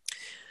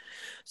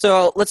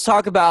 So let's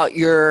talk about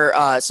your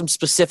some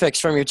specifics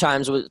from your time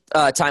with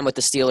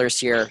the Steelers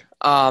here.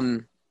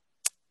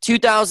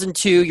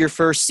 2002, your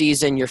first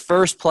season, your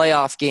first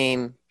playoff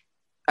game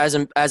as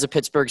a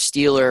Pittsburgh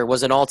Steeler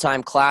was an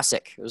all-time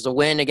classic. It was a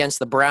win against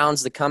the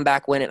Browns, the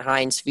comeback win at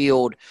Heinz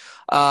Field.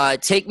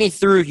 Take me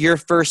through your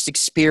first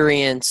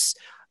experience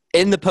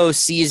in the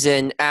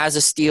postseason as a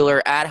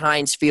Steeler at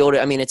Heinz Field.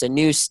 I mean, it's a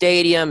new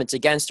stadium. It's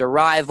against a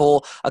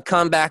rival, a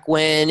comeback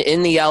win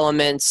in the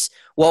elements.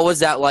 What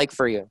was that like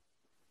for you?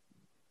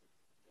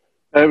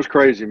 It was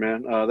crazy,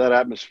 man. That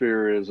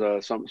atmosphere is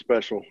something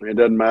special. It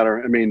doesn't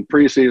matter. I mean,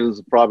 preseason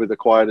is probably the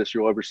quietest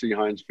you'll ever see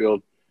Heinz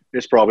Field.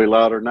 It's probably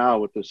louder now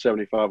with the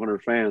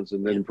 7,500 fans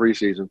than in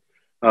preseason.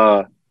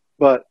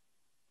 But,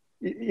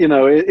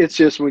 it's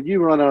just when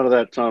you run out of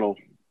that tunnel,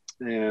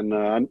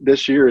 and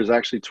this year is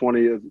actually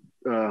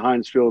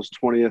Heinz Field's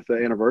 20th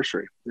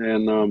anniversary.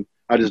 And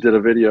I just did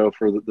a video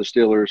for the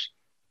Steelers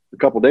a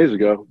couple of days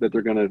ago that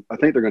I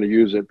think they're going to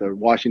use it, the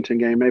Washington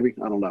game maybe.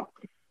 I don't know.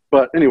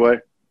 But anyway,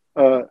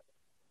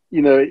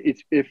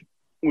 if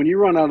when you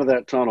run out of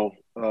that tunnel,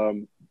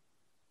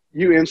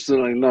 you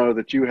instantly know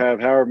that you have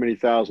however many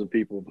thousand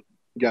people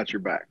got your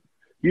back.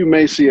 You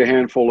may see a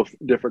handful of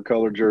different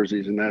colored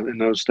jerseys in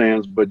those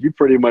stands, but you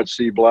pretty much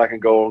see black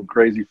and gold,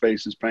 crazy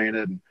faces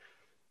painted, and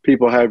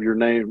people have your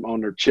name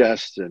on their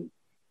chest. And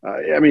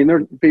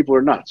people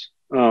are nuts,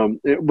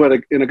 but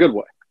in a good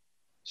way.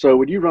 So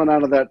when you run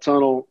out of that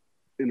tunnel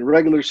in the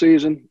regular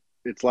season,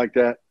 it's like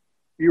that.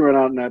 You run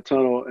out in that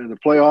tunnel in the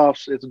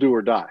playoffs, it's do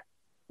or die.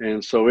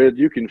 And so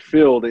you can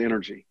feel the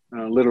energy,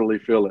 literally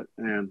feel it.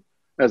 And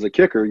as a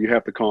kicker, you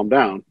have to calm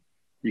down.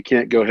 You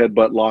can't go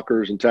headbutt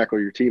lockers and tackle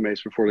your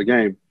teammates before the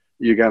game.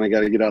 You kind of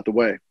got to get out the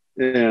way.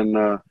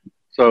 And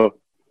so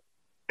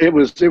it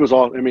was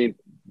all. I mean,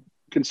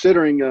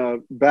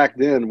 considering back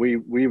then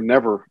we've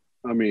never.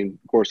 I mean,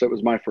 of course, that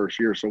was my first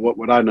year, so what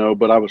would I know?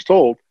 But I was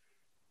told,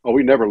 "Oh,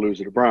 we never lose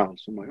to the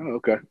Browns." I'm like, "Oh,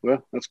 okay,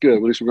 well, that's good.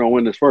 At least we're going to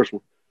win this first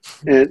one."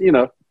 And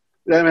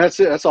that's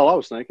it. That's all I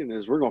was thinking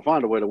is we're going to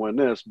find a way to win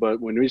this. But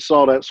when we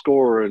saw that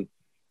score and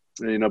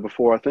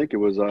before I think it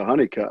was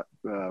Honeycutt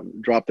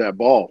dropped that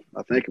ball.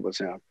 I think it was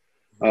him.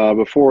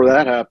 Before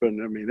that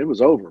happened, I mean, it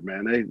was over,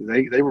 man.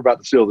 They were about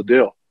to seal the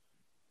deal.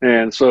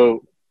 And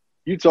so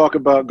you talk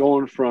about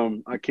going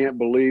from I can't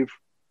believe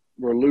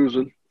we're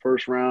losing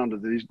first round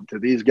to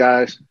these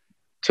guys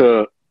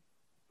to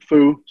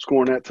Fu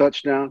scoring that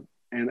touchdown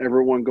and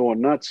everyone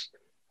going nuts.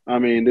 I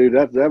mean, dude,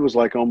 that was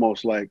like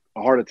almost like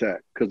a heart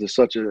attack because it's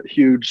such a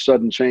huge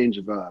sudden change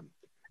of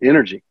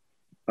energy.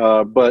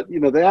 But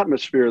the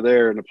atmosphere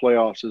there in the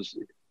playoffs is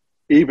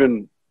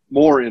even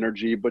more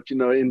energy. But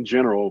in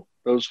general,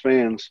 those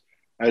fans,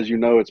 as you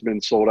know, it's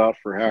been sold out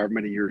for however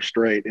many years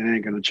straight. It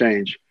ain't going to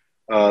change.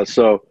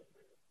 So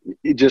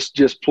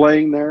just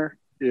playing there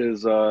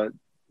is,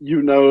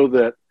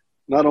 that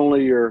not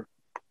only your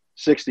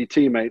 60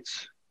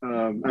 teammates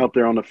out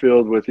there on the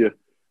field with you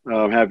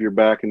have your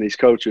back, and these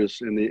coaches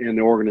in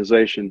the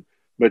organization,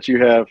 but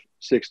you have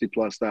 60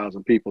 plus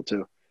thousand people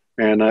too,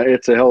 and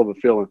it's a hell of a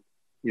feeling,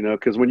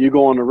 because when you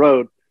go on the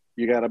road,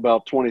 you got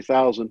about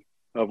 20,000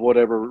 of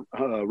whatever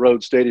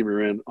road stadium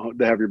you're in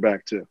to have your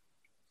back too.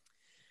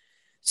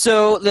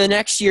 So the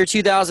next year,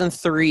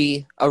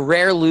 2003, a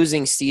rare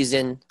losing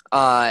season.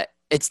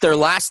 It's their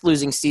last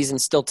losing season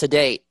still to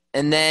date.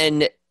 And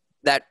then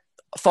that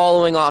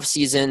following off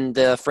season,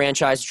 the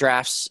franchise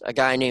drafts a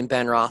guy named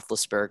Ben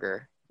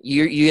Roethlisberger.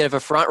 You have a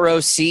front row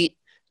seat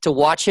to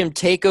watch him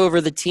take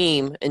over the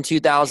team in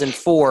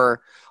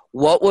 2004.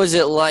 What was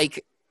it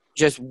like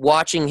just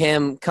watching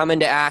him come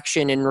into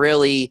action and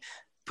really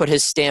put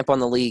his stamp on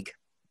the league?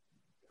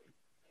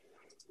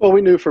 Well,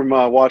 we knew from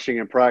watching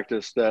him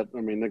practice that,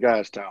 the guy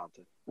is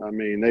talented.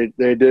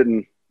 They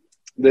didn't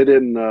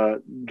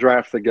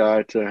draft the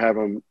guy to have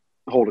him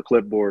hold a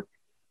clipboard.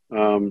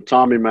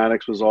 Tommy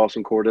Maddox was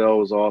awesome. Cordell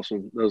was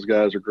awesome. Those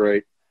guys are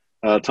great.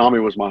 Tommy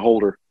was my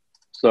holder.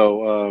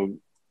 So,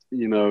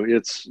 he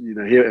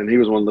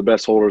was one of the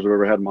best holders I've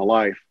ever had in my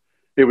life.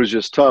 It was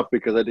just tough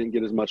because I didn't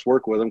get as much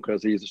work with him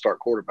because he's a start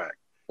quarterback.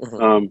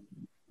 Mm-hmm.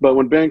 But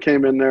when Ben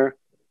came in there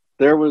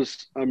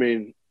was,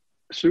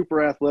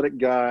 super athletic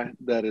guy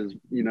that is,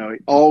 he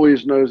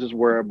always knows his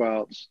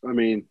whereabouts.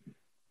 And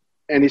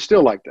he's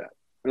still like that.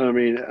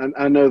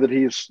 I know that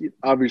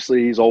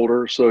he's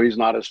older, so he's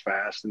not as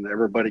fast, and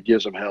everybody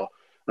gives him hell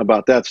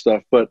about that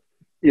stuff. But,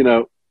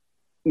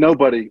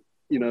 nobody,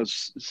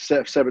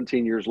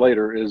 17 years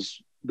later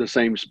is the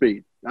same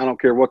speed. I don't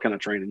care what kind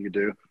of training you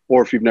do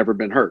or if you've never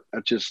been hurt.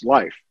 That's just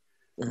life.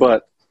 Mm-hmm.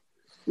 But,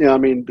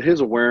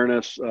 his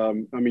awareness,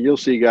 you'll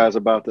see guys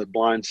about to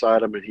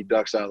blindside him and he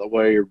ducks out of the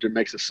way or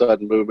makes a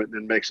sudden movement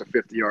and then makes a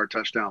 50-yard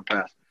touchdown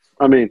pass.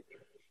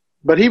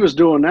 But he was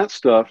doing that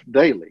stuff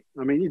daily.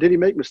 Did he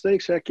make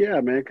mistakes? Heck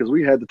yeah, man, because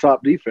we had the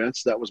top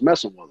defense that was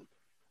messing with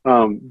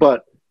him.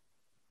 But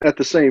at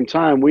the same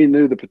time, we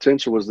knew the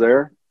potential was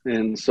there.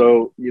 And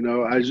so,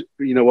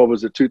 what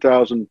was it,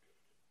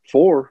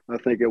 2004, I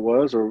think it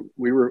was, or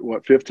we were,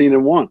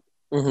 15-1.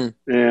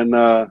 Mm-hmm. And,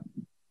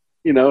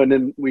 and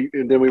then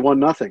we won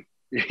nothing,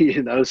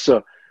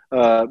 so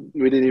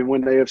we didn't even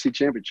win the AFC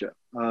Championship.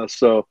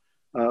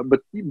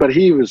 But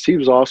he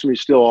was awesome.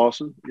 He's still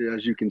awesome,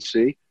 as you can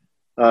see.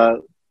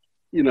 But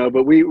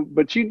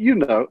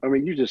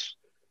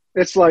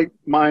it's like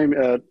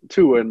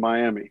Tua in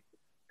Miami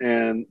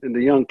and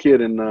the young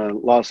kid in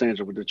Los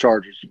Angeles with the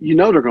Chargers.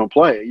 They're going to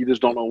play. You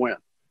just don't know when.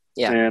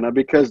 Yeah. And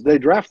because they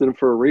drafted him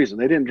for a reason.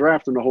 They didn't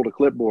draft him to hold a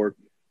clipboard.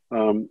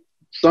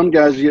 Some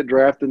guys get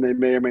drafted and they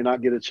may or may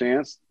not get a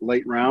chance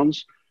late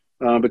rounds.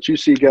 But you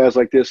see guys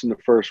like this in the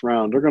first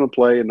round. They're going to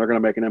play and they're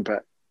going to make an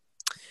impact.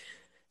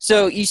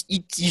 So you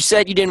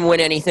said you didn't win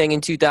anything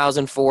in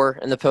 2004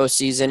 in the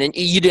postseason, and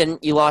you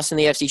didn't. You lost in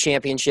the AFC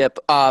Championship.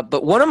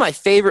 But one of my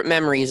favorite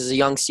memories as a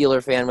young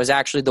Steeler fan was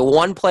actually the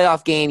one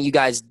playoff game you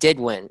guys did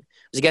win. It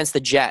was against the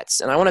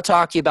Jets. And I want to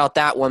talk to you about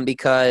that one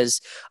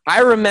because I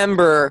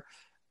remember,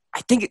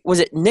 was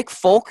it Nick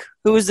Folk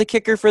who was the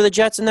kicker for the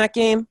Jets in that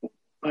game?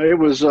 It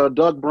was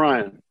Doug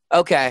Bryan.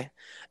 Okay.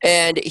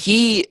 And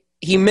he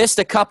missed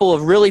a couple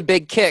of really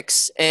big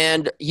kicks,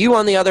 and you,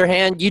 on the other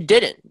hand, you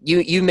didn't.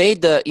 You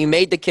made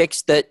the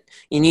kicks that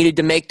you needed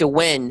to make to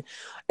win.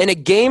 In a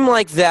game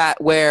like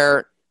that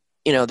where,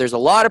 there's a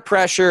lot of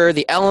pressure,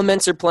 the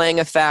elements are playing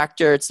a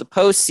factor, it's the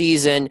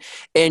postseason,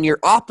 and your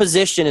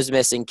opposition is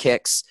missing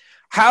kicks,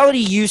 how do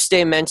you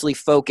stay mentally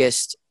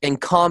focused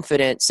and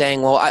confident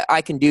saying, well,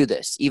 I can do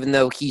this, even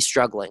though he's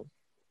struggling?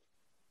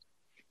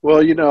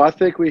 Well, I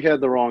think we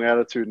had the wrong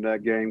attitude in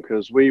that game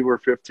because we were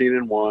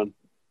 15-1.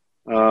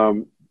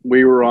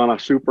 We were on a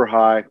super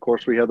high. Of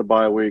course, we had the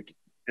bye week.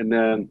 And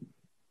then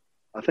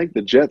I think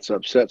the Jets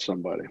upset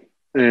somebody.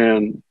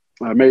 And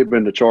it may have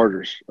been the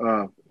Chargers.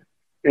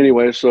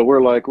 Anyway, so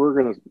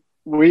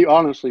we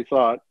honestly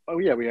thought, oh,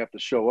 yeah, we have to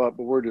show up,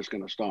 but we're just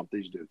going to stomp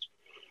these dudes.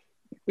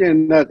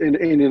 And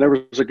there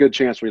was a good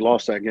chance we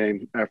lost that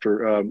game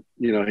after,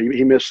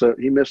 he missed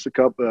a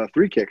couple,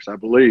 3 kicks, I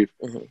believe.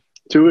 Mm-hmm.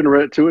 Two in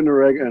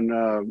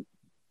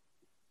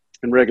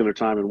regular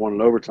time and 1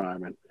 in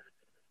overtime. And,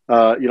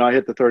 I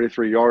hit the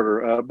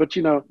 33-yarder. But,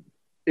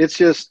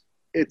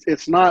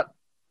 it's not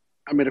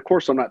 – of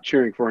course I'm not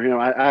cheering for him.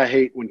 I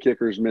hate when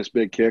kickers miss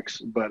big kicks.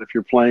 But if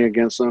you're playing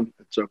against them,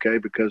 it's okay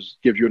because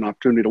it gives you an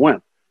opportunity to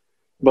win.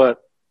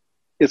 But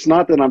it's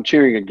not that I'm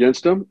cheering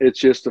against him. It's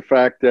just the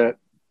fact that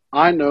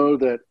I know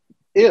that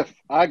if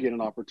I get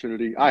an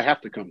opportunity, I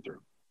have to come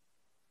through.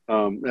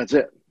 That's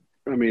it.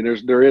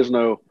 There is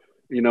no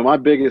my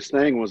biggest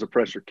thing was a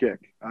pressure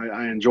kick.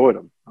 I enjoyed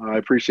them. I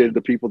appreciated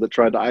the people that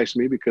tried to ice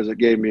me because it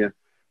gave me an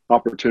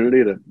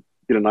opportunity to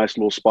get a nice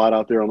little spot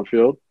out there on the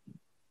field.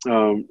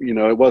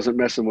 It wasn't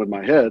messing with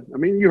my head. I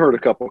mean, you heard a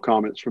couple of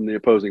comments from the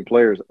opposing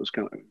players that was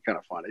kind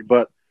of funny.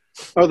 But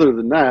other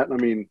than that, I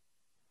mean,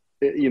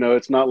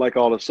 it's not like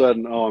all of a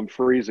sudden, oh, I'm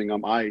freezing,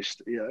 I'm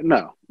iced. Yeah,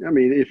 no. I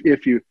mean,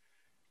 if you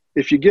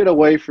get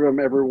away from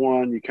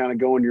everyone, you kind of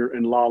go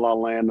in la la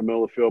land in the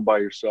middle of the field by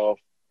yourself.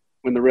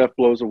 When the ref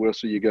blows a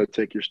whistle, you go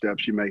take your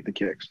steps, you make the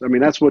kicks. I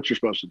mean, that's what you're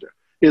supposed to do.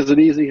 Is it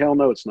easy? Hell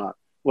no, it's not.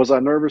 Was I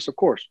nervous? Of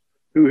course.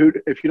 Who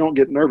if you don't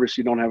get nervous,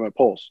 you don't have a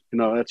pulse.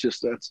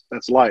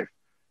 That's life.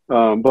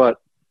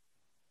 But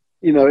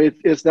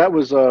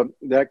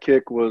that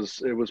kick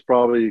was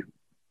probably,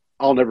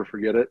 I'll never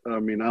forget it. I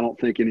mean, I don't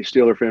think any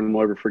Steeler fan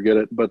will ever forget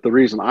it. But the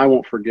reason I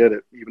won't forget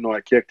it, even though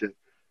I kicked it,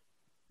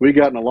 we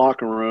got in the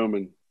locker room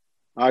and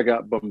I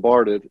got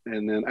bombarded.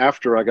 And then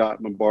after I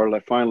got bombarded, I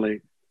finally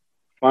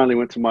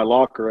went to my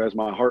locker as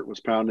my heart was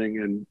pounding,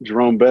 and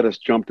Jerome Bettis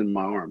jumped in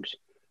my arms.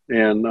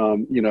 And,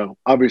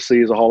 obviously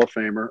he's a Hall of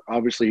Famer.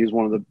 Obviously he's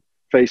one of the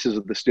faces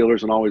of the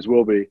Steelers and always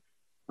will be.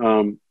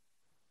 But,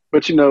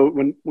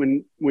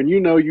 when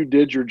you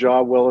did your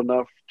job well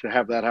enough to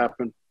have that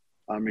happen,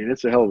 I mean,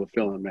 it's a hell of a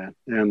feeling, man.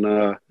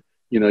 And,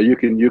 you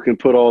can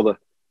put all the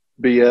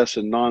BS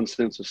and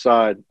nonsense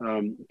aside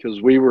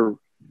because we were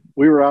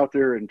out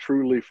there and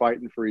truly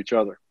fighting for each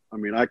other. I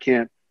mean,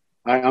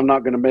 I'm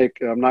not going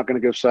to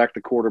go sack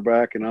the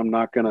quarterback, and I'm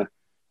not going to,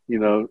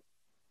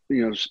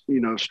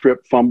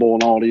 strip fumble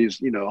and all these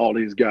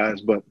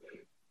guys, but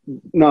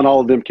not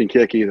all of them can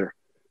kick either.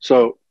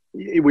 So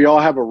we all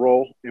have a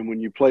role, and when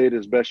you play it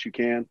as best you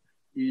can,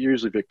 you're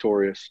usually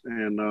victorious.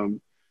 And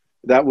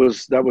that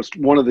was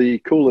one of the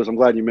coolest. I'm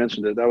glad you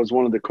mentioned it. That was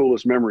one of the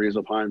coolest memories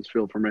of Heinz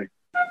Field for me.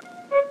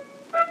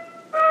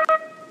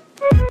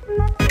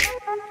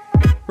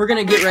 We're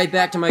going to get right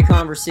back to my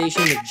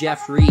conversation with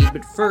Jeff Reed,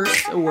 but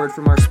first, a word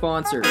from our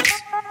sponsors.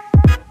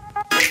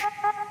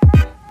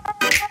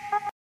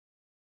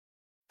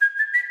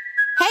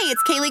 Hey,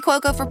 it's Kaylee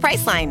Cuoco for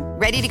Priceline.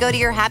 Ready to go to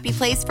your happy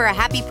place for a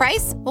happy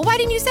price? Well, why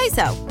didn't you say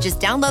so? Just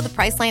download the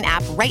Priceline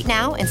app right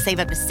now and save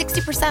up to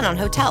 60% on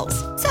hotels.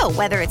 So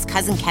whether it's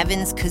Cousin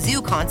Kevin's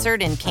Kazoo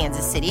Concert in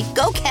Kansas City,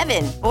 go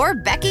Kevin, or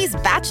Becky's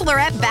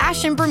Bachelorette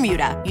Bash in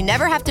Bermuda, you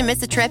never have to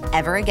miss a trip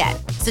ever again.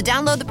 So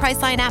download the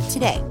Priceline app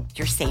today.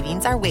 Your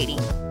savings are waiting.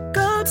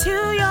 Go to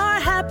your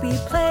happy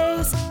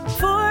place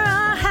for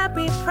a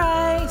happy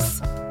price.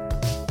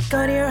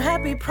 Go to your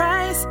happy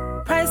price,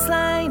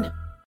 Priceline.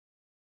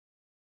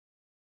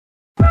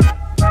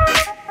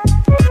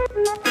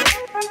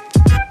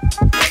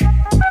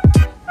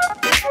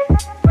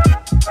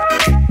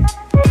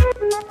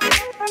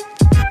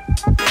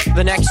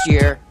 The next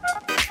year,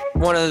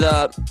 one of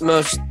the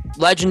most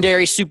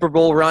legendary Super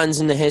Bowl runs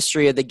in the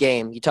history of the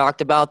game. You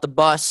talked about the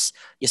bus.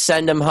 You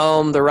send him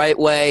home the right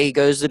way. He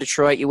goes to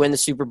Detroit. You win the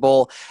Super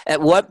Bowl.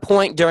 At what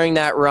point during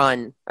that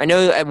run? I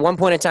know at one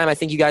point in time, I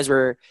think you guys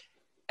were,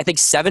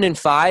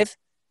 7-5,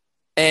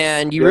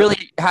 and you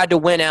really had to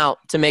win out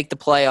to make the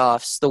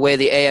playoffs the way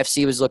the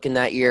AFC was looking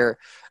that year.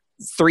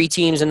 3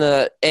 teams in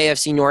the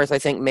AFC North, I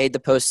think, made the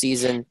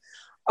postseason.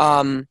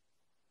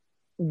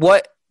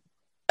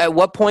 At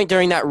what point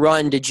during that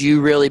run did you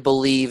really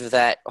believe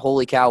that,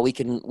 holy cow, we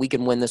can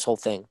win this whole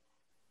thing?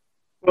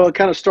 Well, it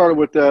kind of started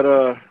with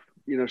that,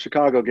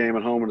 Chicago game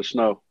at home in the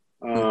snow.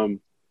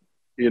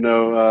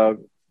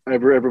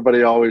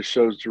 Everybody always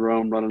shows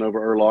Jerome running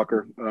over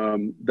Urlacher.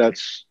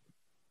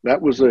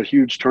 That was a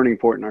huge turning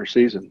point in our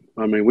season.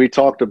 I mean, we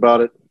talked about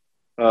it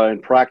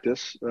in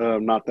practice,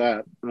 not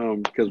that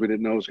because we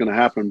didn't know it was going to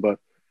happen, but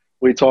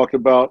we talked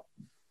about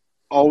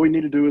all we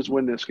need to do is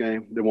win this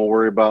game, then we'll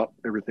worry about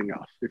everything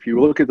else. If you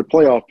look at the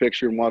playoff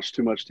picture and watch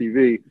too much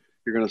TV,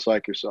 you're going to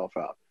psych yourself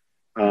out,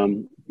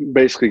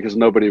 basically because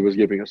nobody was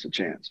giving us a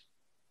chance.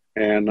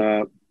 And,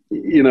 and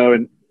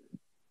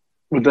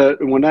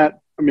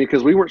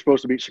because we weren't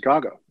supposed to beat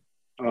Chicago.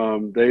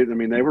 They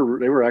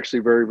were actually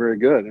very, very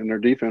good, and their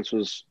defense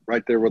was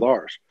right there with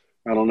ours.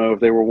 I don't know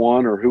if they were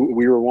one or who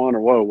we were one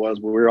or what it was,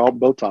 but we were all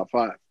both top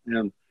 5.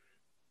 And,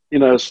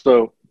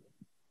 so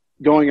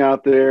going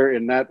out there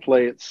in that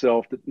play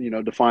itself,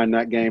 defined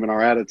that game and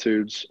our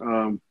attitudes,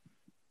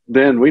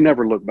 then we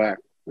never looked back.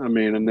 I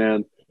mean, and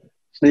then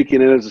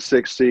sneaking in as a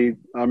 6th seed,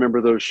 I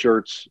remember those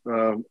shirts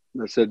that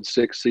said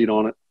 6th seed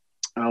on it.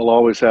 I'll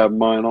always have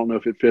mine. I don't know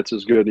if it fits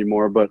as good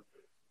anymore, but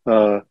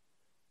I'll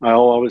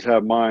always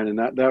have mine. And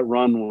that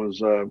run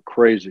was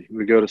crazy.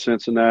 We go to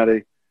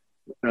Cincinnati,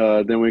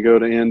 then we go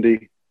to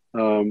Indy,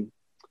 I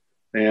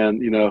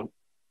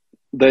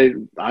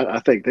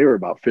think they were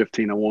about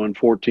 15-1,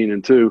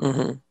 14-2,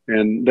 Mm-hmm.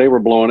 and they were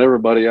blowing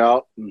everybody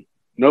out, and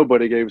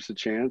nobody gave us a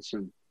chance,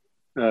 and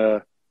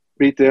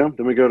beat them.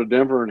 Then we go to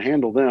Denver and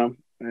handle them,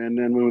 and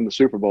then we win the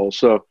Super Bowl.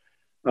 So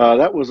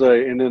that was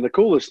and then the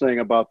coolest thing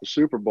about the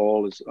Super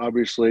Bowl is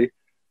obviously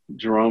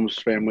Jerome's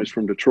family's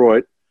from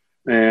Detroit,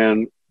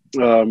 and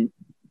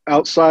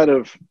outside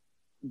of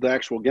the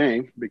actual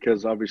game,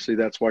 because obviously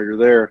that's why you're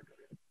there,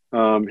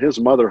 his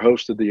mother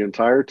hosted the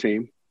entire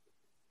team.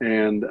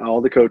 and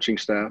all the coaching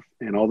staff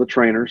and all the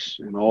trainers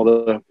and all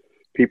the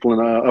people in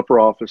the upper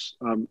office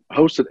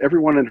hosted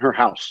everyone in her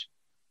house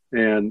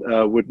and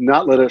would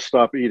not let us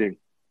stop eating,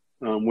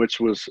 which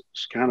was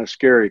kind of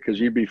scary because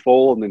you'd be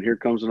full and then here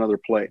comes another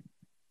plate.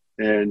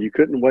 And you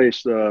couldn't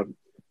waste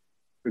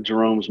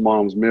Jerome's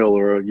mom's meal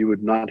or you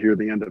would not hear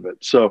the end of it.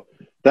 So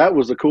that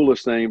was the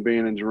coolest thing,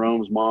 being in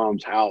Jerome's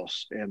mom's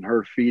house and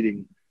her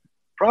feeding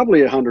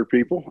probably 100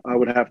 people, I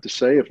would have to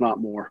say, if not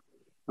more.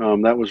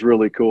 That was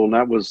really cool. And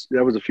that was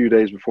a few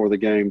days before the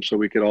game, so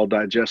we could all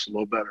digest a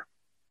little better.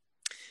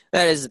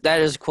 That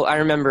is cool. I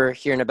remember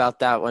hearing about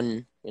that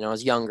when, I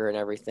was younger and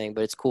everything,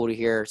 but it's cool to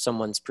hear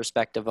someone's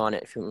perspective on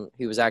it who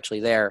was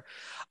actually there.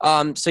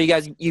 So you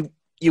guys,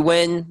 you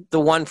win the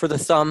one for the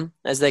thumb,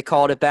 as they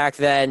called it back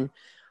then.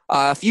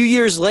 A few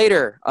years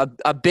later,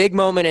 a big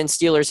moment in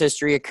Steelers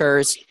history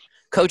occurs.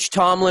 Coach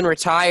Tomlin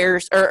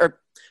retires,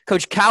 or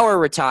Coach Cowher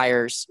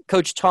retires.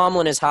 Coach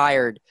Tomlin is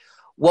hired.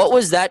 What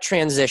was that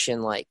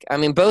transition like? I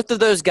mean, both of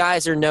those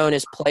guys are known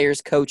as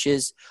players,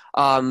 coaches.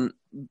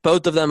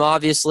 Both of them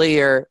obviously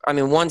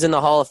one's in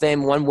the Hall of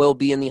Fame, one will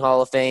be in the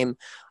Hall of Fame.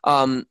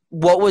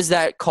 What was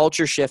that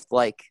culture shift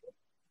like?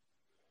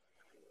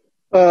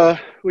 Well,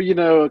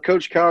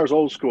 Coach Cowher's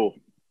old school.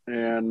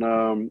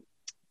 And,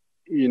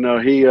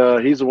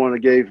 he's the one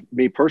that gave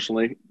me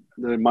personally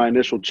my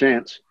initial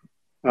chance.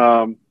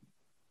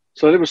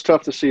 So it was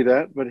tough to see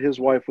that, but his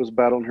wife was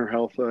battling her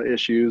health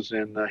issues,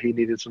 and he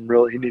needed some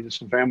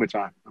family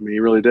time. I mean, he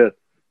really did,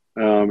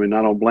 and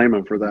I don't blame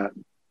him for that,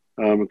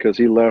 because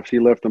he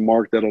left a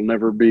mark that'll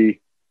never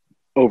be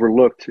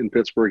overlooked in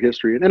Pittsburgh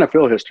history and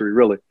NFL history,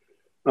 really.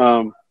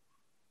 So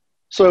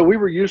we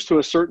were used to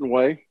a certain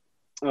way.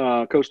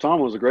 Coach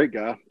Tomlin was a great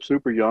guy,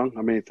 super young.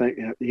 I mean,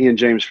 he and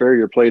James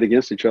Ferrier played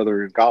against each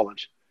other in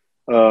college,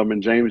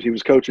 and he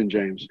was coaching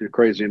James.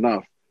 Crazy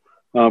enough.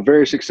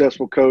 Very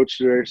successful coach,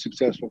 very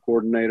successful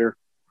coordinator,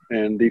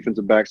 and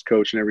defensive backs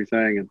coach and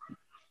everything. And,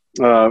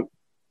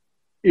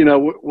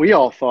 we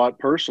all thought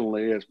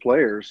personally as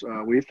players,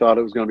 we thought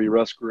it was going to be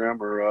Russ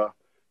Grimm or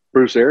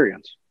Bruce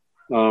Arians,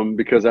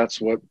 because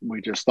that's what we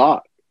just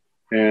thought.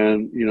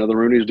 And, the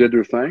Rooneys did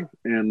their thing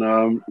and,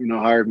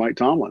 hired Mike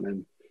Tomlin.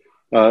 And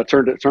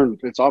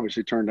it's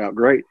obviously turned out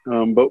great.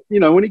 But,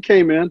 when he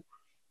came in,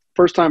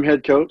 first-time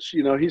head coach,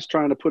 he's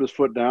trying to put his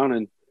foot down,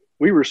 and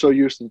we were so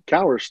used to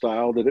Cowher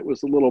style that it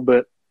was a little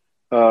bit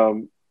as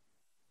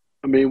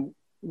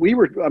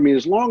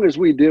long as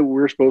we did what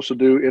we were supposed to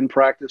do in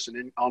practice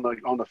and on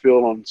the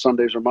field on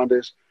Sundays or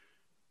Mondays,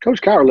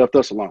 Coach Cowher left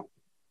us alone.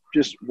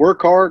 Just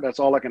work hard. That's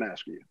all I can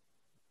ask of you.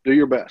 Do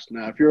your best.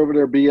 Now, if you're over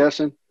there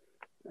BSing,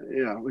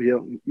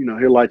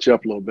 he'll light you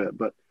up a little bit.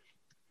 But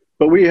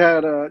we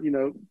had,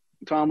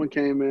 Tomlin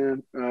came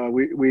in.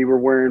 We were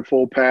wearing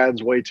full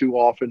pads way too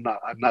often.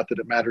 Not that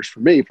it matters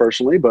for me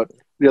personally, but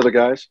the other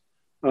guys.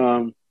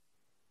 They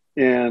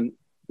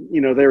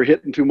were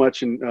hitting too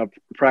much in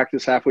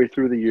practice halfway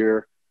through the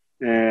year.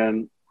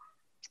 And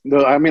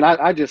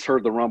I just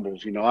heard the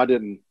rumbles, I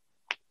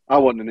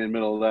wasn't in the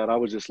middle of that. I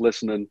was just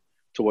listening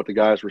to what the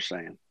guys were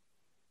saying.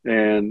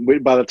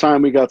 And by the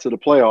time we got to the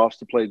playoffs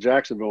to play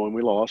Jacksonville and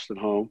we lost at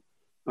home,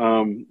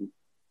 the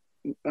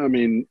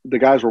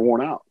guys were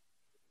worn out.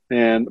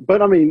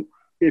 But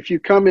if you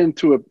come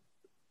into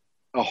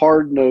a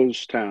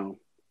hard-nosed town,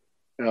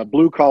 a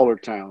blue-collar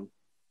town,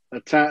 a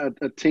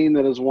team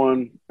that has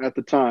won at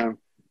the time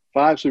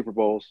 5 Super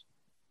Bowls,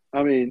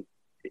 you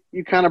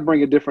kind of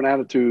bring a different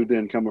attitude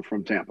than coming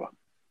from Tampa.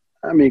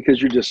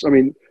 Because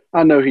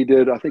I know he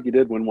did. I think he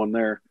did win one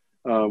there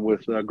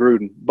with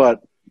Gruden,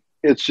 but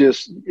it's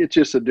just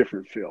a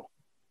different feel.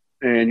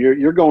 And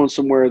you're going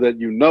somewhere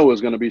that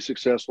is going to be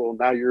successful.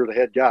 Now you're the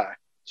head guy,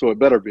 so it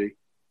better be,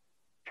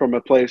 from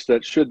a place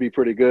that should be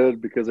pretty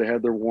good because they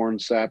had their Warren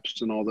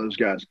Sapps and all those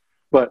guys.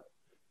 But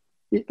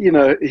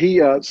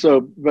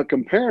but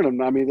comparing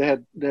them, they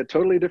had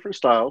totally different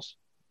styles,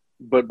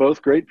 but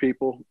both great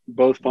people,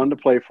 both fun to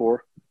play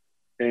for.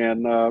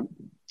 And,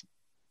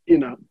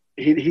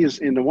 he's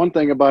in the one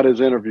thing about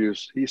his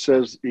interviews, he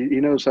says he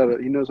knows how to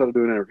do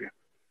an interview.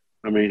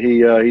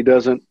 He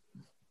doesn't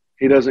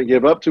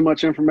give up too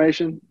much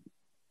information,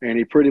 and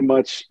he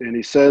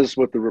says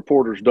what the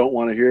reporters don't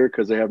want to hear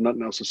because they have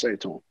nothing else to say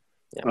to him.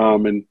 Yeah.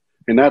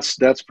 And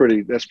that's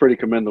pretty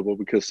commendable,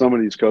 because some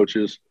of these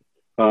coaches,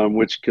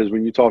 because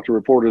when you talk to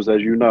reporters,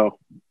 as you know,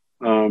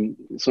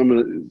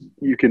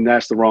 you can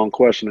ask the wrong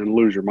question and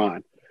lose your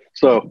mind.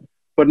 So,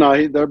 but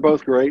no, they're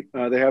both great.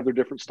 They have their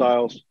different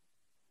styles.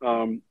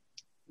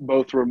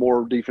 Both were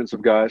more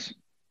defensive guys,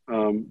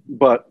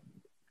 but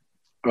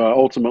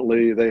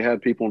ultimately they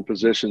had people in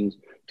positions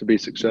to be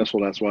successful.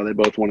 That's why they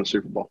both won a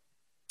Super Bowl.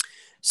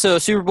 So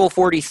Super Bowl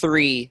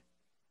 43.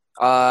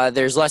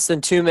 There's less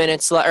than 2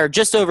 minutes left, or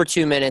just over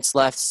 2 minutes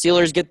left.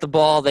 Steelers get the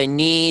ball.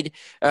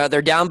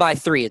 They're down by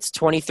 3. It's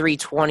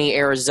 23-20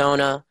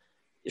 Arizona.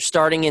 They're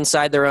starting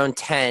inside their own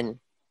 10.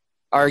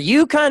 Are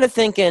you kind of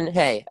thinking,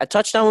 hey, a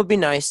touchdown would be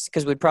nice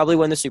because we'd probably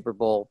win the Super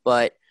Bowl,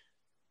 but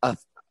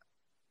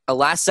a a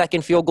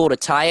last-second field goal to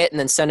tie it and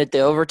then send it to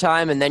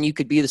overtime, and then you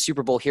could be the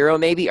Super Bowl hero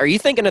maybe? Are you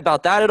thinking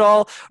about that at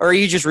all, or are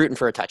you just rooting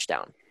for a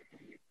touchdown?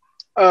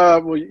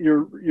 Well,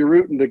 you're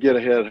rooting to get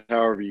ahead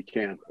however you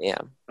can.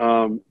 Yeah.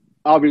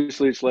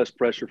 Obviously, it's less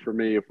pressure for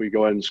me if we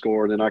go ahead and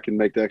score, then I can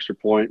make the extra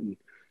point and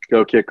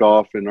go kick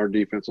off, and our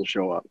defense will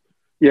show up.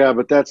 Yeah,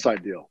 but that's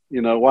ideal.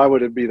 Why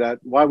would it be that?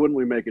 Why wouldn't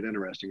we make it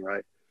interesting,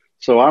 right?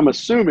 So I'm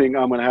assuming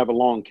I'm going to have a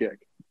long kick.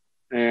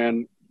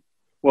 And,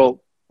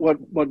 well,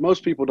 what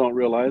most people don't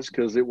realize,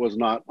 because it was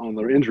not on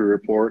the injury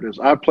report, is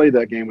I played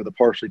that game with a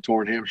partially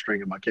torn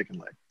hamstring in my kicking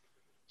leg.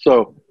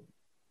 So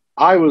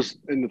I was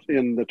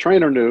in the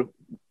trainer knew,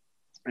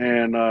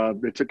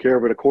 and they took care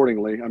of it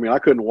accordingly. I mean, I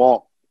couldn't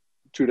walk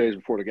 2 days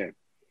before the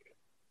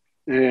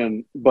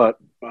game. But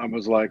I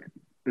was like,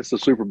 it's the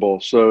Super Bowl.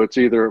 So it's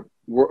either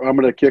I'm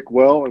going to kick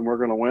well and we're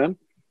going to win,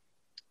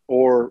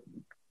 or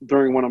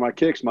during one of my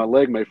kicks, my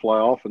leg may fly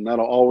off, and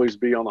that'll always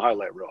be on the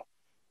highlight reel.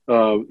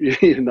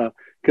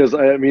 Because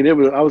I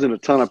was in a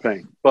ton of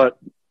pain, but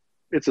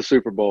it's a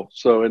Super Bowl.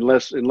 So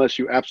unless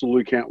you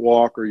absolutely can't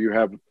walk or you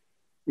have,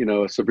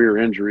 a severe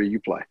injury, you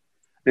play.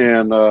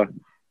 And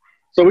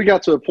so we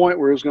got to a point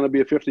where it was going to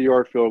be a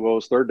 50-yard field goal. It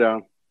was third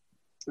down.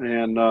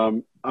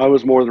 And I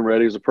was more than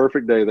ready. It was a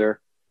perfect day there.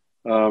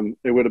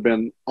 It would have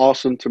been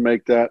awesome to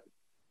make that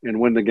and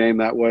win the game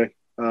that way.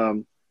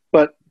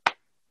 But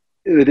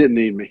they didn't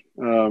need me.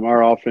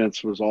 Our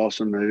offense was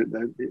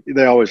awesome.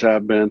 They always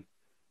have been.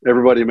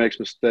 Everybody makes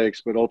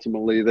mistakes, but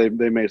ultimately they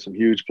made some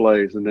huge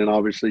plays. And then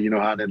obviously,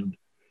 how it ended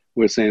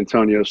with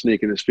Santonio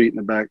sneaking his feet in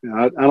the back.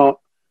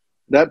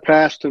 That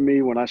pass to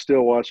me, when I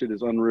still watch it,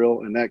 is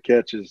unreal. And that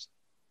catch is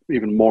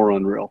even more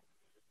unreal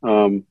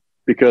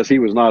because he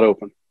was not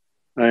open.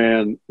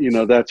 And,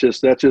 that's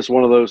just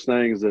one of those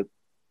things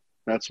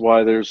that's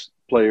why there's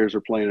players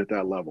are playing at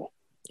that level.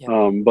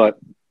 Yeah. But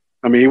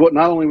I mean,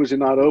 not only was he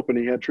not open,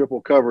 he had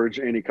triple coverage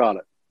and he caught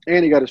it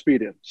and he got his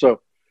feet in. So,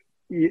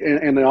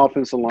 and the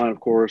offensive line, of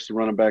course, the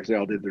running backs, they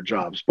all did their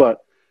jobs. But,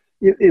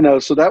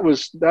 so that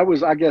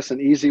was, I guess,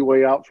 an easy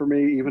way out for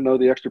me, even though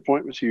the extra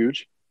point was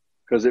huge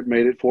because it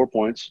made it 4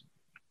 points.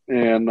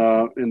 And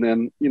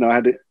then, I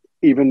had to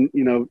even,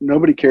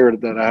 nobody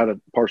cared that I had a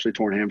partially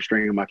torn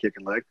hamstring in my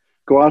kicking leg.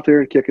 Go out there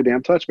and kick a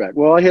damn touchback.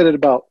 Well, I hit it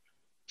about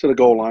to the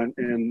goal line,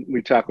 and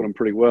we tackled them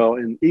pretty well.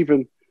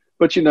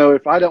 But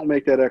if I don't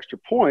make that extra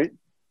point,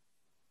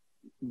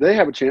 they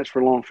have a chance for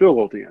a long field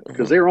goal at the end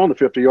because they were on the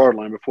 50-yard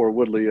line before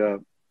Woodley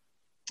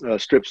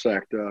strip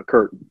sacked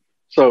Kurt.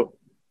 So,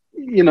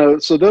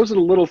 so those are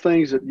the little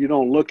things that you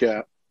don't look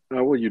at.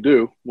 Well, you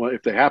do,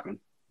 if they happen.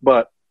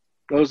 But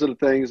those are the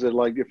things that,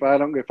 like, if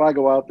I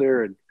go out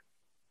there and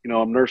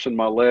I'm nursing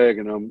my leg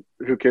and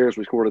who cares,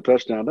 we scored a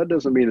touchdown, that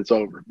doesn't mean it's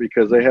over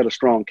because they had a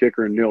strong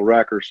kicker in Neil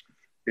Rackers,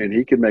 and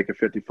he could make a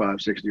 55,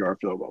 60-yard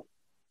field goal.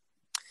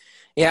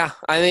 Yeah,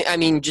 I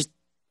mean, just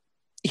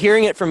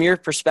hearing it from your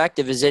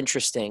perspective is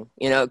interesting,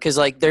 because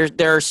like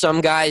there are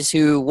some guys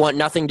who want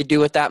nothing to do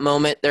with that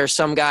moment. There are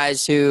some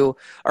guys who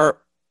are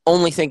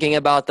only thinking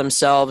about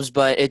themselves,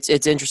 but it's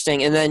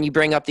interesting. And then you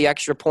bring up the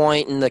extra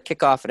point and the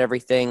kickoff and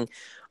everything,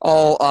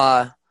 all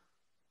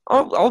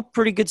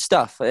pretty good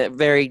stuff.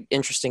 Very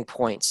interesting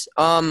points.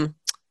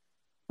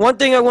 One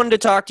thing I wanted to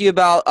talk to you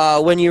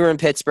about when you were in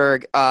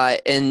Pittsburgh,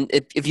 and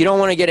if you don't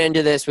want to get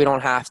into this, we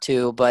don't have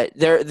to, but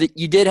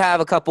you did have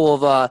a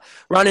couple of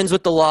run-ins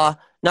with the law,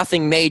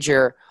 nothing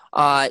major.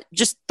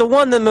 Just the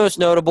most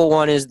notable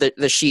one is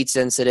the Sheets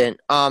incident.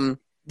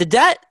 Did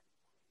that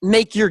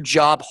make your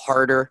job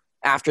harder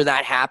after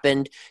that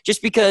happened?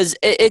 Just because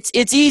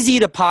it's easy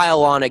to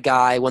pile on a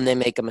guy when they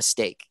make a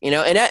mistake, and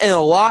a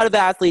lot of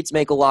athletes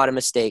make a lot of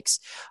mistakes,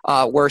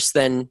 worse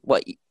than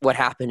what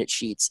happened at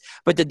Sheets.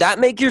 But did that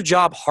make your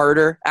job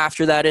harder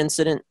after that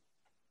incident?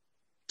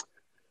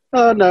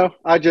 No,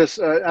 I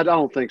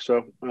don't think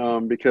so,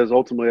 because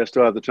ultimately I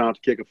still have the chance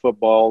to kick a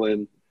football,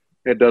 and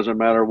it doesn't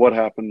matter what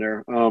happened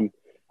there.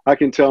 I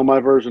can tell my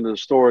version of the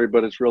story,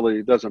 but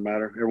it doesn't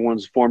matter.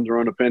 Everyone's formed their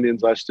own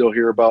opinions. I still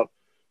hear about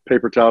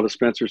paper towel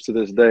dispensers to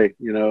this day,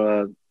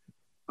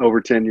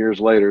 over 10 years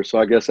later. So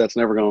I guess that's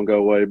never going to go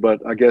away, but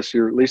I guess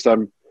at least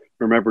I'm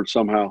remembered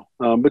somehow.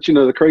 But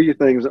the crazy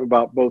things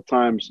about both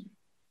times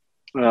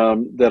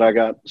that I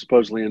got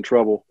supposedly in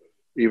trouble,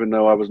 even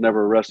though I was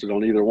never arrested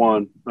on either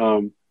one,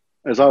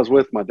 as I was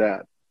with my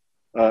dad.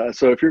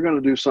 So if you're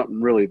going to do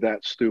something really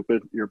that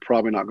stupid, you're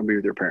probably not going to be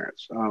with your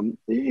parents.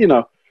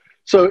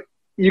 So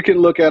you can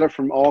look at it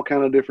from all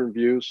kind of different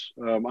views.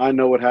 I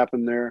know what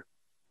happened there.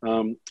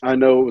 I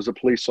know it was a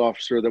police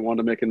officer that wanted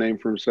to make a name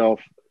for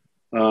himself.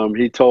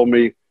 He told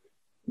me,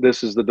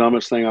 this is the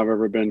dumbest thing I've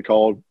ever been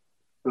called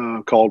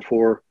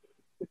for.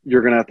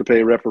 You're going to have to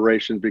pay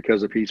reparations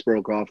because a piece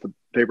broke off the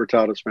paper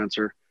towel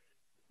dispenser.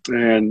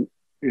 And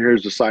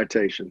here's the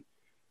citation.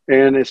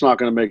 And it's not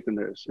going to make the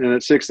news. And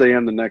at 6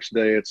 a.m. the next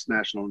day, it's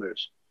national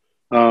news.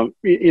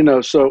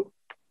 So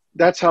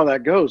that's how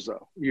that goes,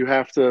 though. You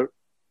have to,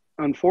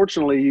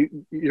 unfortunately,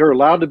 you're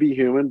allowed to be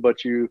human,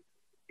 but you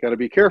got to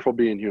be careful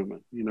being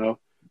human,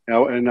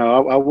 And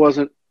I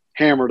wasn't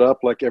hammered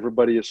up like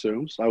everybody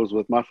assumes. I was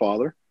with my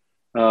father.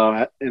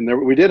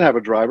 And we did have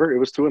a driver. It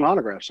was to an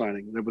autograph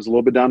signing. It was a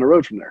little bit down the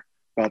road from there,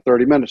 about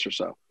 30 minutes or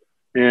so.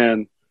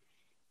 And,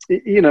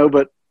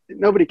 but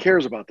nobody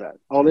cares about that.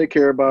 All they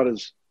care about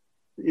is,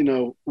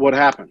 what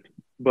happened.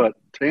 But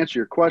to answer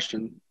your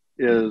question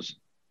is,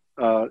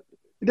 it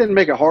didn't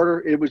make it harder.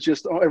 It was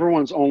just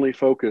everyone's only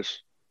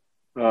focus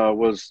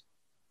was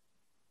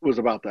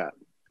about that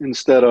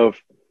instead of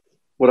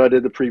what I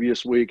did the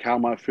previous week, how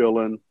am I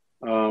feeling,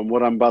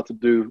 what I'm about to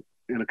do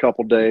in a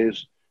couple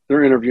days.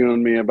 They're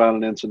interviewing me about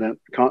an incident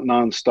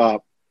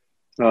nonstop,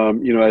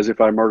 as if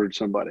I murdered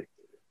somebody.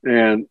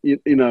 And,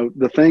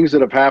 the things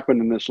that have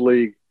happened in this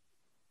league,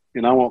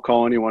 and I won't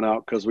call anyone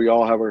out because we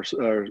all have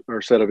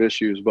our set of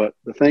issues, but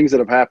the things that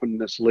have happened in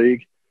this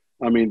league,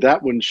 I mean,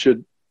 that one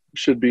should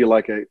be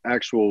like a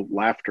actual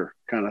laughter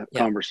kind of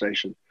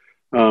conversation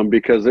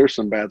because there's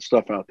some bad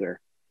stuff out there.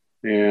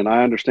 And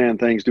I understand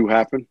things do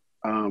happen,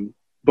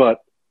 but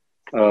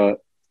the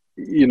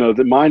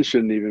mine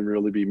shouldn't even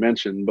really be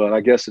mentioned, but I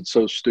guess it's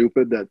so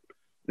stupid that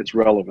it's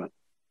relevant.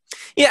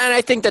 Yeah, and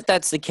I think that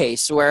that's the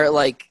case where,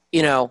 I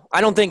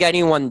don't think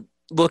anyone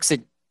looks at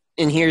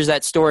and hears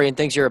that story and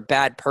thinks you're a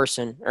bad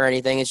person or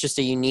anything. It's just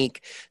a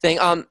unique thing.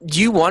 Do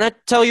you want to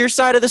tell your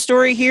side of the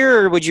story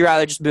here, or would you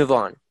rather just move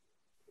on?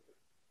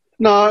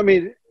 No, I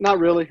mean, not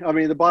really. I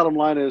mean, the bottom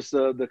line is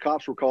the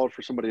cops were called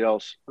for somebody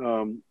else,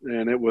 and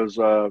it was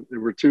there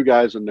were two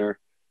guys in there.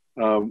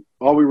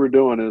 All we were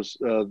doing is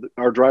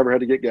our driver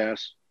had to get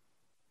gas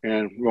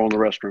and go in the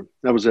restroom.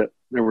 That was it.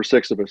 There were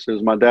 6 of us. It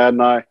was my dad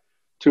and I,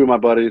 2 of my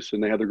buddies,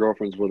 and they had their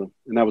girlfriends with them,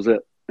 and that was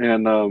it.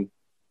 And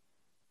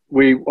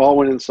we all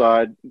went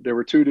inside. There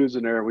were 2 dudes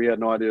in there. We had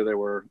no idea they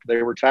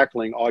were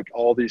tackling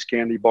all these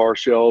candy bar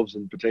shelves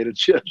and potato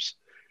chips.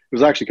 It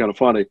was actually kind of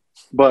funny,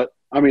 but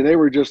I mean, they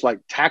were just like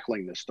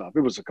tackling this stuff.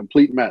 It was a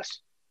complete mess.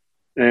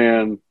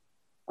 And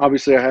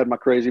obviously I had my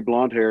crazy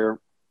blonde hair.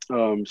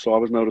 So I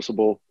was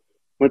noticeable.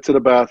 Went to the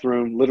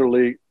bathroom,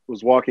 literally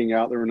was walking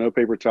out. There were no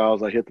paper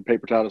towels. I hit the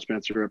paper towel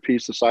dispenser. A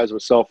piece the size of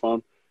a cell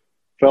phone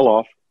fell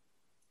off,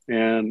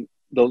 and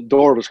the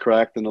door was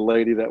cracked. And the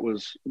lady that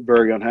was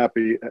very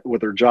unhappy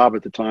with her job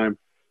at the time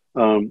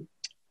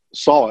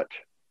saw it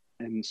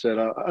and said,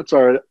 "That's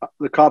all right.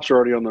 The cops are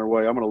already on their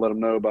way. I'm going to let them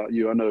know about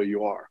you. I know who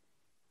you are."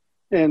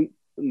 And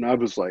I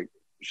was like,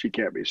 she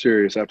can't be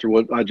serious after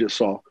what I just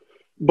saw.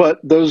 But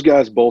those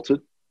guys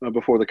bolted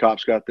before the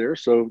cops got there.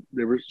 So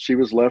she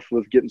was left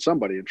with getting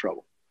somebody in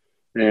trouble.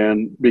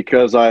 And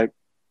because I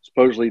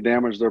supposedly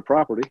damaged their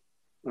property,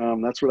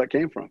 that's where that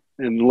came from.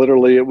 And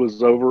literally it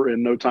was over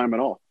in no time at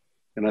all.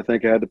 And I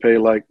think I had to pay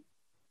like,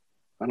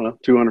 I don't know,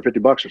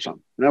 $250 or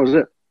something. And that was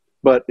it.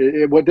 But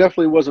it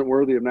definitely wasn't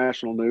worthy of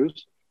national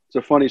news. It's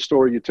a funny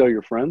story you tell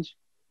your friends.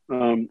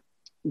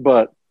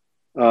 But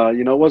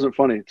it wasn't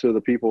funny to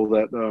the people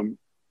that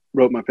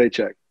wrote my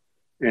paycheck.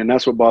 And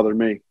that's what bothered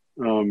me.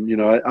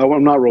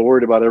 I'm not real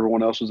worried about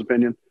everyone else's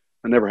opinion.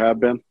 I never have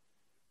been.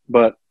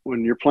 But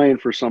when you're playing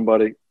for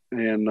somebody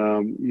and,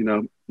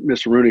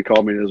 Mr. Rooney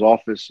called me in his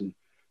office and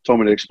told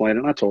me to explain it,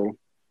 and I told him.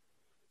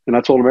 And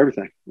I told him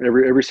everything,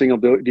 every single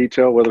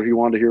detail, whether he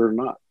wanted to hear it or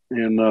not.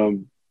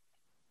 And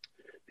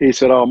he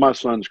said, "Oh, my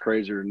son's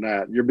crazier than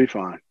that. You'll be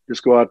fine.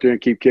 Just go out there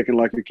and keep kicking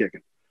like you're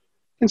kicking."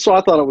 And so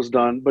I thought it was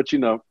done. But,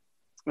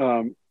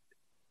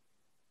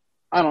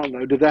 I don't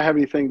know. Did that have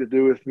anything to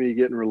do with me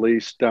getting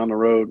released down the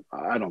road?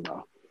 I don't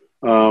know.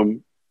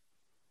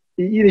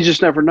 You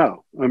just never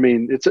know. I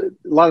mean, it's a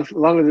lot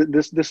of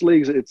this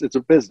league. It's a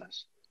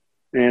business,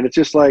 and it's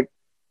just like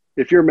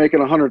if you're making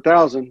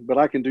 100,000, but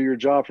I can do your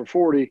job for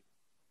 40,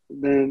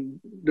 then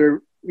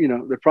they're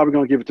probably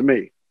going to give it to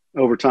me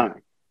over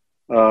time.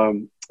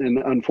 And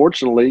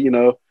unfortunately,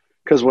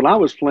 because when I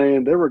was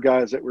playing, there were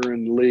guys that were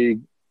in the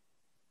league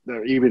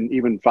that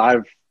even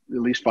at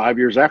least 5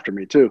 years after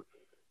me too,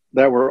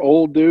 that were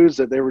old dudes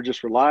that they were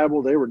just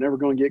reliable. They were never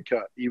going to get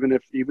cut, even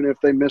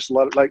if they missed a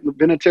lot of, like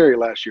Vinatieri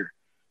last year.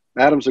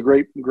 Adam's a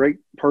great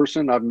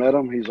person. I've met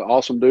him. He's an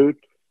awesome dude,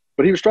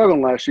 but he was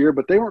struggling last year,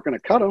 but they weren't going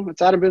to cut him.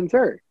 It's Adam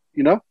Vinatieri,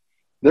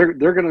 they're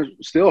going to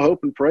still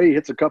hope and pray he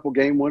hits a couple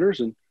game winners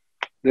and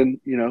then,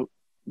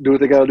 do what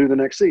they got to do the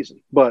next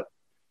season. But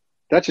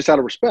that's just out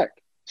of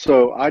respect.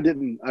 So I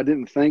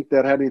didn't think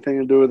that had anything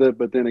to do with it.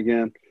 But then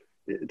again,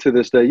 to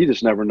this day, you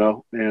just never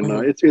know. And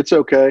it's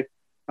okay.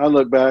 I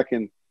look back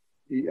and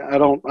I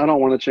don't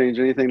want to change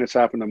anything that's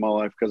happened in my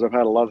life because I've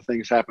had a lot of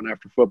things happen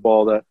after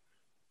football that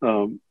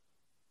are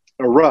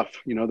rough.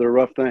 They're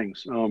rough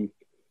things.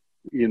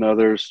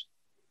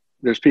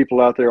 There's people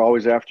out there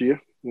always after you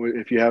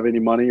if you have any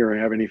money or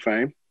have any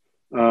fame,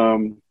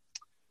 no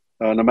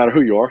matter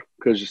who you are,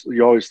 because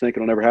you always think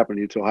it'll never happen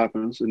to you until it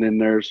happens. And then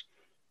there's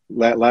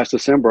last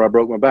December, I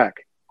broke my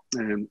back.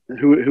 And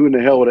who in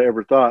the hell would have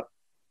ever thought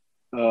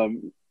I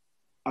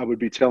would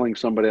be telling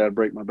somebody I'd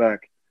break my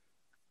back?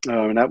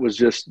 And that was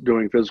just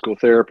doing physical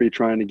therapy,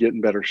 trying to get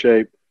in better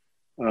shape,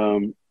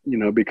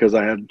 because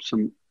I had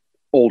some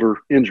older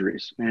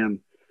injuries. And,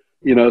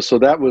 so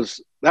that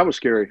was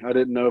scary. I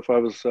didn't know if I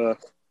was because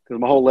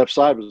my whole left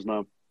side was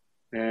numb.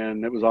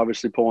 And it was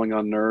obviously pulling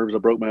on nerves. I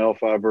broke my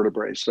L5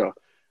 vertebrae. So,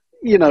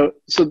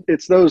 So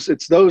it's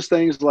those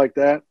things like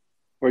that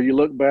where you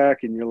look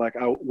back and you're like,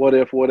 oh, what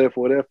if, what if,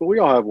 what if? But we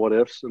all have what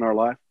ifs in our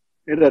life.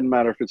 It doesn't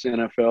matter if it's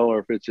NFL or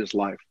if it's just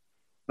life.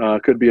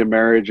 It could be a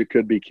marriage. It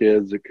could be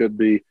kids. It could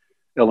be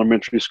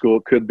elementary school.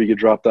 It could be you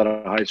dropped out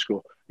of high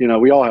school.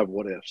 We all have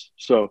what ifs.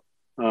 So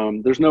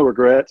there's no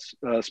regrets,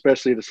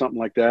 especially to something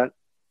like that,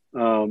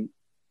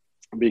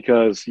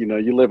 because,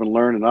 you live and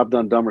learn. And I've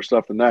done dumber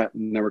stuff than that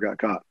and never got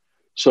caught.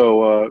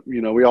 So,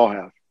 we all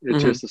have.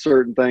 It's just the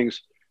certain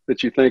things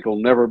that you think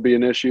will never be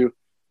an issue.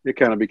 It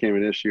kind of became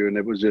an issue. And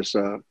it was just,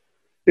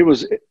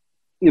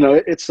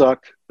 it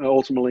sucked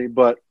ultimately.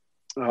 But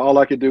all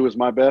I could do was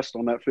my best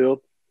on that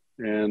field.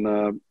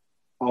 And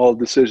all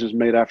decisions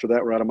made after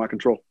that were out of my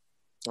control.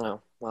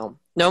 Oh, well,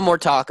 no more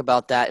talk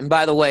about that. And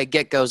by the way,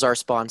 GetGo's our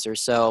sponsor.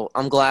 So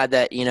I'm glad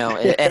that,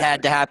 it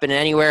had to happen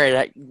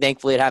anywhere.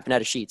 Thankfully, it happened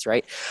out of Sheetz,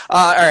 right?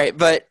 All right.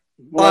 But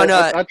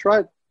I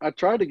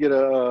tried to get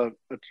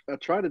I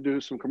tried to do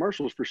some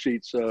commercials for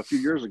Sheetz a few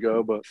years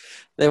ago, but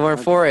they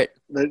weren't for it.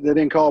 They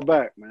didn't call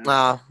back,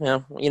 man.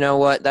 You know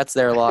what? That's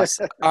their loss.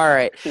 All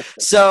right.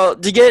 So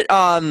to get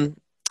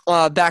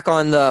back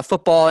on the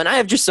football, and I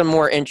have just some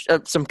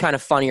some kind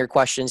of funnier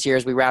questions here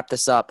as we wrap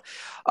this up.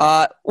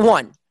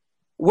 One,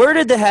 where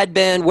did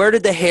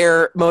the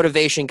hair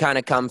motivation kind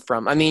of come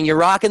from? I mean, you're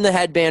rocking the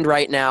headband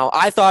right now.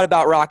 I thought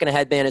about rocking a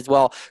headband as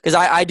well because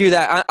I do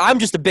that. I'm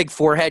just a big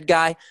forehead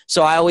guy,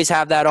 so I always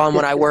have that on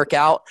when I work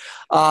out.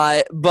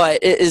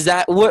 But is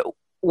that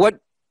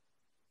what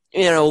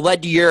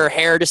led to your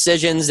hair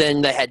decisions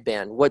and the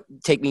headband? What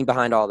take me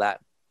behind all that?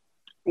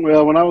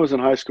 Well, when I was in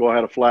high school, I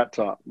had a flat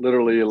top,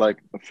 literally like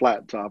a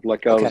flat top,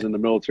 like I was in the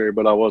military,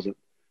 but I wasn't.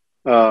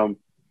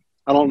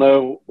 I don't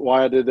know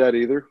why I did that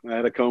either. I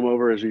had a comb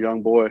over as a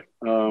young boy,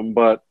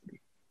 but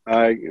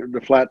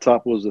the flat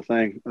top was the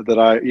thing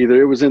that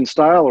either it was in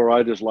style or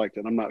I just liked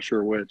it. I'm not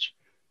sure which.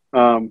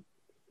 Then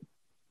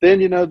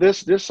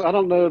this I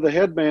don't know. The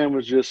headband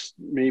was just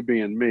me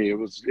being me.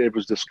 It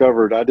was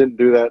discovered. I didn't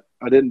do that.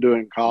 I didn't do it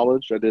in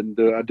college. I did it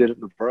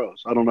in the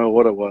pros. I don't know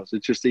what it was.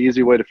 It's just the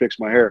easy way to fix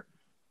my hair.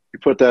 You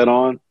put that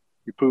on,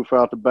 you poof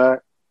out the back,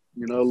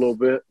 a little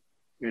bit,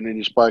 and then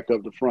you spike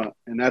up the front.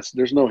 And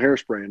there's no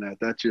hairspray in that.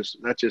 That's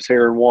just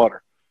hair and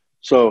water.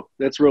 So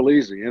that's real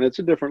easy. And it's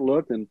a different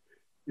look. And,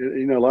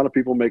 a lot of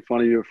people make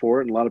fun of you for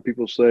it. And a lot of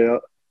people say,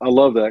 I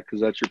love that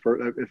because that's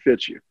it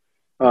fits you.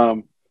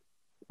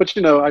 But,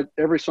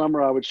 every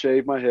summer I would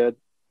shave my head.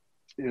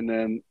 And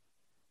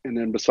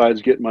then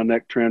besides getting my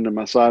neck trimmed and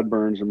my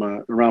sideburns and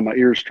around my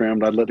ears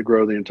trimmed, I'd let it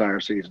grow the entire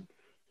season.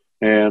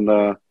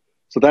 And,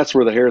 so that's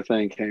where the hair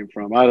thing came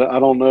from. I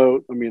don't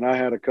know. I mean, I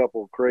had a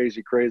couple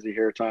crazy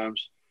hair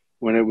times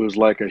when it was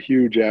like a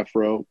huge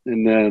afro.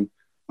 And then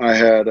I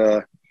had,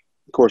 of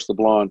course, the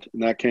blonde.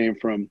 And that came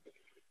from,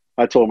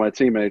 I told my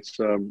teammates,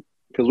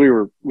 because we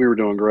were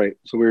doing great.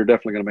 So we were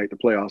definitely going to make the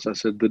playoffs. I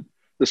said,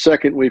 the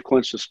second we've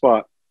clinched a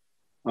spot,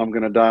 I'm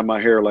going to dye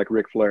my hair like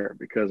Ric Flair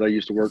because I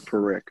used to work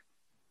for Rick.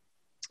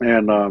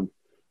 And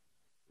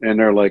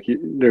they're like,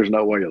 there's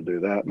no way you'll do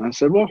that. And I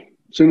said, well,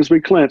 as soon as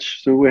we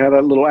clinch, so we have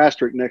that little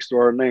asterisk next to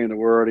our name that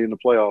we're already in the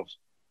playoffs,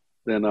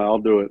 then I'll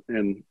do it.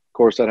 And of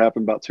course, that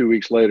happened about 2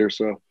 weeks later.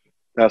 So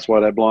that's why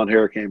that blonde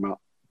hair came out.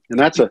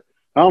 And I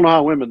don't know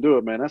how women do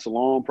it, man. That's a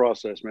long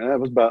process, man. I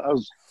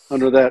was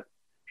under that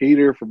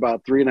heater for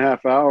about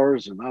 3.5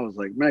 hours. And I was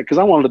like, man, because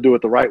I wanted to do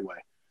it the right way.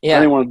 Yeah. I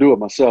didn't want to do it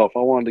myself. I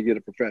wanted to get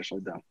it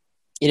professionally done.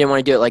 You didn't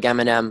want to do it like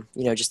Eminem,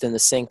 just in the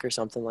sink or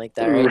something like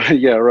that, right?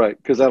 Yeah, right.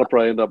 Because that'll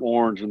probably end up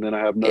orange, and then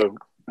I have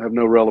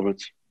no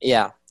relevance.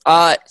 Yeah.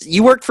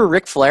 You worked for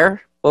Ric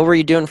Flair. What were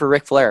you doing for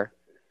Ric Flair?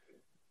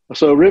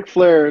 So Ric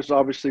Flair is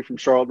obviously from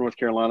Charlotte, North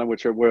Carolina,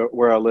 which is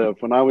where I live.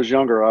 When I was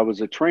younger, I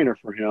was a trainer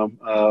for him.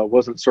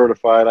 Wasn't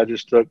certified.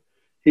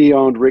 He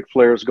owned Ric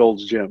Flair's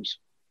Gold's Gyms.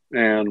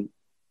 And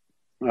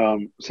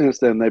since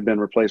then, they've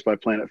been replaced by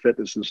Planet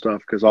Fitness and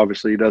stuff because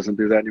obviously he doesn't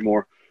do that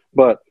anymore.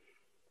 But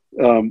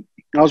I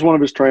was one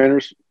of his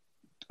trainers.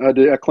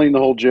 I cleaned the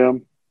whole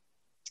gym.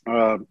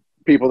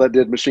 People that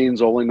did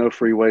machines only, no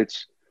free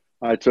weights.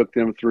 I took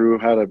them through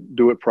how to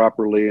do it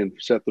properly and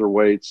set their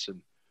weights.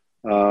 And,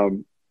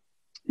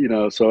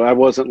 so I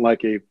wasn't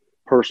like a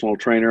personal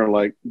trainer,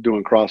 like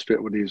doing CrossFit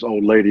with these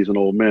old ladies and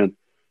old men.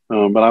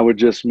 But I would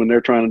just, when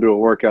they're trying to do a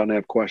workout and they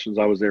have questions,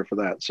 I was there for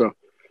that. So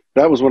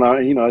that was when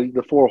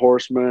the Four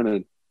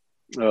Horsemen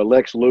and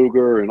Lex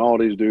Luger and all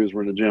these dudes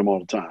were in the gym all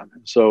the time.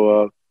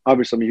 So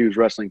obviously I'm a huge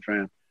wrestling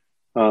fan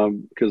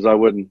because I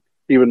wouldn't,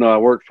 even though I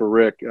worked for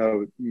Rick,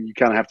 you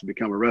kind of have to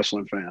become a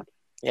wrestling fan.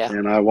 Yeah.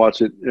 And I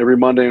watch it every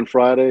Monday and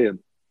Friday, and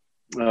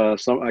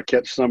I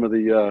catch some of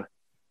the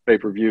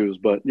pay-per-views.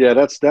 But yeah,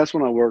 that's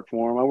when I worked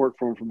for him. I worked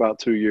for him for about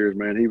 2 years,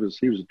 man. He was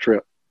a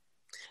trip.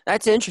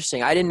 That's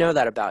interesting. I didn't know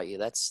that about you.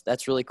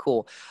 That's really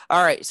cool.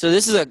 All right, so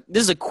this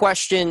is a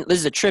question. This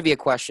is a trivia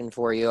question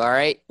for you. All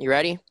right, you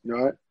ready?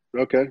 All right.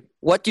 Okay.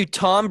 What do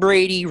Tom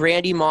Brady,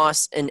 Randy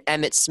Moss, and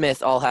Emmitt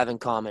Smith all have in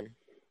common?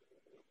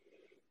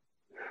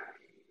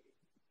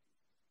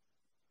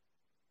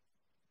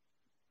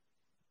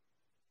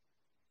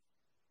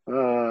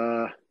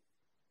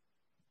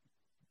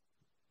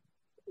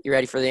 You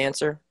ready for the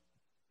answer?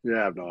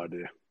 Yeah, I have no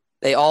idea.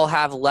 They all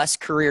have less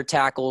career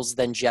tackles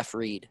than Jeff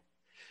Reed.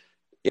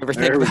 You ever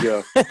think There we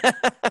go.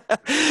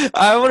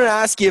 I want to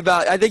ask you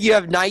about, I think you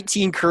have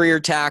 19 career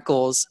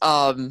tackles.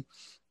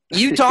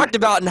 You talked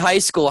about in high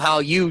school how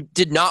you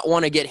did not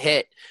want to get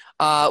hit.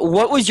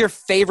 What was your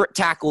favorite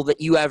tackle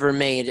that you ever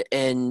made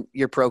in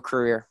your pro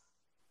career?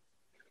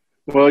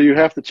 Well, you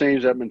have to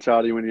change that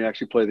mentality when you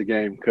actually play the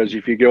game, because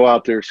if you go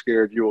out there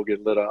scared, you will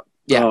get lit up.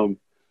 Yeah.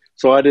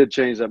 So I did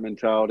change that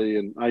mentality,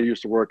 and I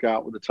used to work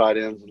out with the tight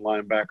ends and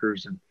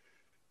linebackers. And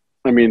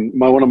I mean,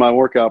 one of my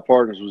workout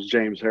partners was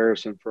James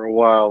Harrison for a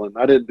while, and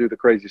I didn't do the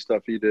crazy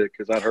stuff he did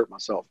because I'd hurt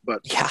myself.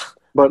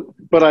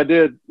 But I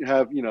did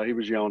have, he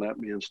was yelling at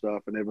me and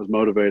stuff, and it was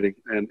motivating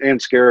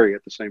and scary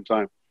at the same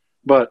time.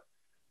 But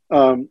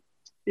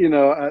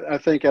I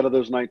think out of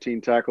those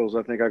 19 tackles,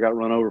 I think I got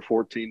run over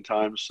 14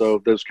 times.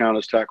 So those count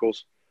as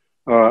tackles,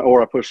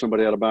 or I pushed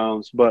somebody out of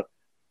bounds. But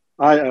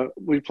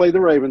we played the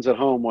Ravens at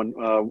home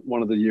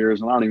one of the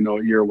years, and I don't even know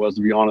what year it was,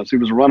 to be honest. He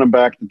was a running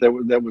back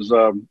that was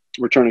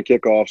returning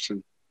kickoffs,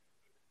 and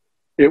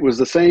it was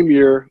the same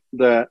year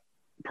that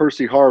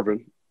Percy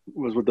Harvin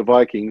was with the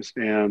Vikings,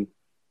 and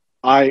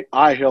I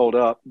held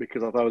up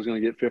because I thought I was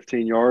going to get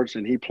 15 yards,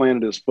 and he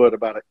planted his foot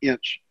about an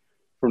inch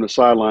from the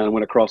sideline and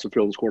went across the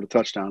field and scored a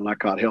touchdown, and I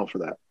caught hell for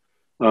that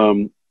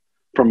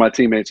from my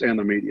teammates and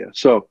the media.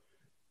 So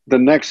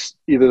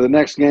either the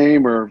next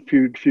game or a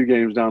few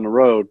games down the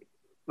road,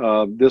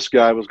 this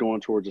guy was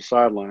going towards the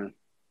sideline,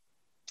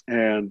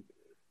 and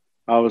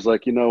I was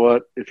like, you know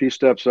what? If he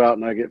steps out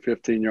and I get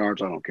 15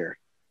 yards, I don't care,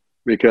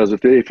 because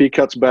if he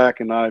cuts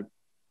back and I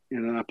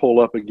pull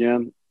up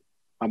again,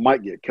 I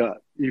might get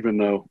cut, even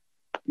though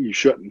you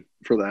shouldn't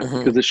for that,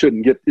 because it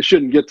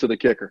shouldn't get to the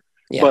kicker.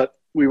 Yeah. But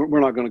we're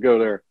not going to go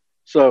there.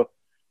 So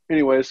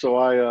anyway,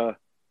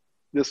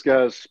 this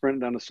guy's sprinting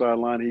down the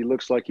sideline. He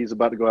looks like he's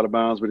about to go out of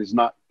bounds, but he's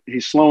not.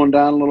 He's slowing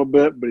down a little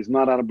bit, but he's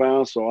not out of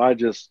bounds. So I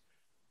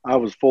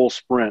was full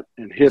sprint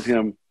and hit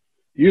him.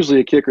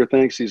 Usually a kicker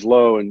thinks he's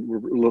low and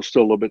we're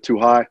still a little bit too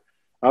high.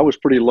 I was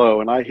pretty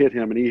low, and I hit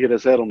him, and he hit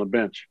his head on the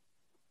bench.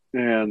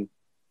 And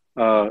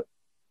I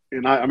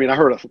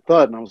heard a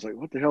thud, and I was like,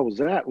 what the hell was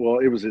that? Well,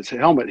 it was his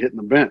helmet hitting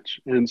the bench.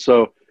 And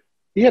so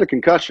he had a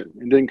concussion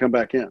and didn't come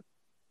back in.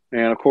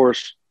 And, of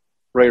course,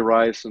 Ray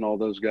Rice and all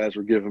those guys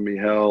were giving me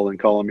hell and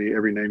calling me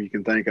every name you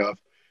can think of.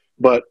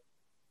 But,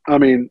 I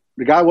mean,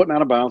 the guy wasn't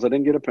out of bounds. I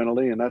didn't get a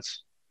penalty, and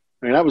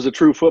that was a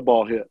true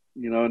football hit,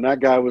 and that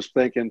guy was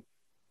thinking,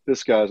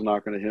 this guy's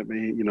not going to hit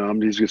me.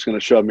 He's just going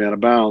to shove me out of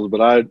bounds. But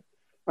I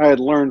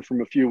had learned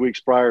from a few weeks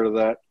prior to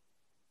that,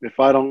 if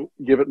I don't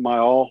give it my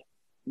all,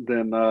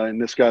 then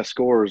and this guy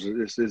scores,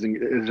 this isn't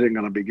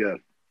going to be good.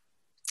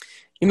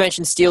 You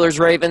mentioned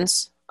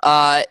Steelers-Ravens.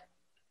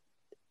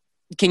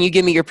 Can you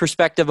give me your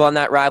perspective on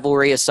that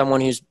rivalry as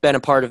someone who's been a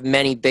part of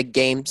many big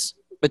games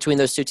between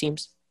those two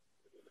teams?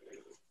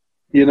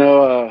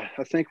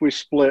 I think we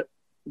split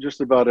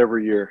just about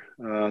every year.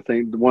 I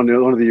think one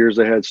of the years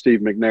they had Steve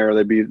McNair,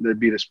 they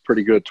beat us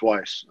pretty good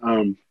twice.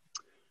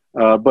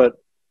 But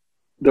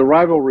the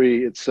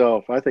rivalry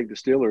itself, I think the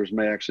Steelers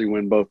may actually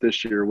win both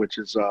this year, which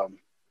is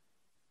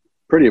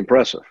pretty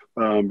impressive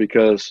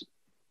because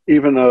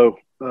even though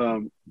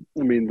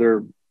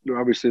they're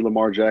obviously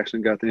Lamar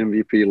Jackson got the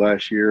MVP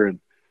last year,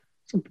 and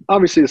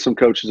obviously some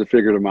coaches have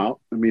figured him out.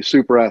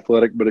 Super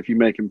athletic, but if you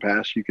make him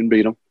pass, you can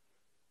beat him.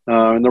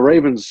 And the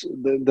Ravens,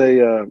 they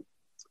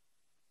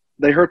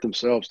hurt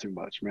themselves too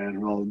much, man,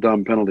 and all the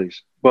dumb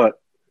penalties. But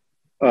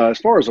as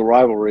far as a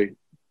rivalry,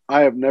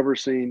 I have never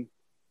seen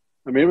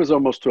 – it was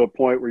almost to a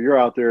point where you're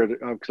out there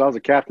because I was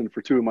a captain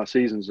for 2 of my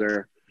seasons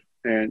there,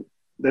 and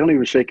they don't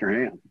even shake your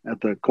hand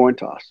at the coin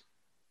toss.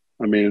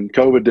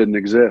 COVID didn't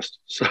exist.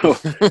 So,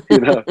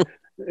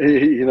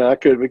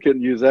 we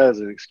couldn't use that as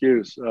an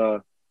excuse.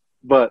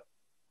 But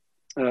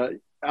I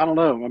don't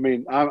know.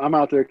 I'm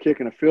out there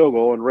kicking a field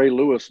goal, and Ray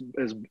Lewis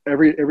is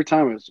every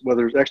time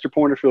whether it's extra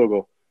point or field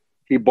goal,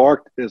 he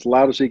barked as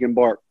loud as he can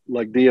bark,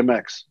 like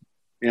DMX.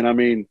 And I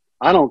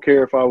don't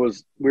care if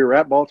we were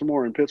at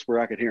Baltimore and Pittsburgh,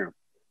 I could hear him.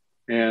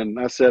 And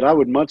I said, I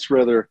would much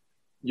rather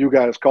you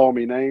guys call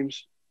me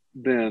names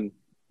than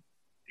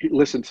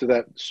listen to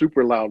that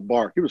super loud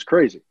bark. It was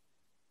crazy.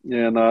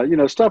 And,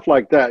 stuff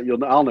like that,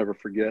 I'll never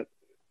forget.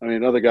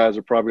 Other guys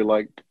are probably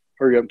like,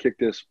 hurry up and kick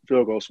this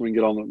field goal so we can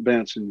get on the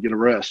bench and get a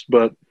rest.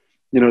 But,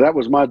 that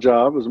was my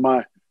job. It was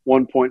my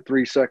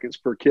 1.3 seconds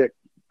per kick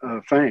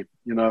fame,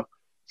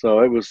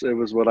 So it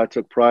was what I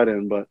took pride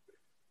in. But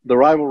the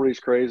rivalry is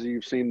crazy.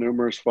 You've seen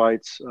numerous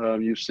fights.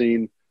 You've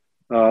seen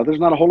there's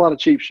not a whole lot of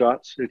cheap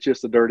shots. It's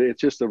just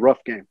a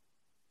rough game.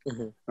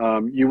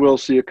 Mm-hmm. You will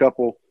see a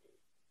couple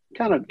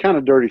kind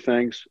of dirty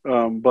things,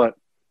 but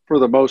for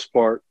the most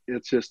part,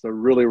 it's just a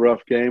really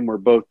rough game where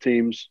both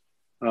teams,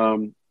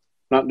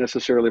 not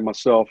necessarily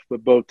myself,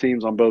 but both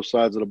teams on both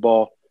sides of the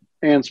ball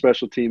and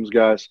special teams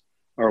guys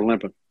are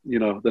limping,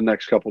 the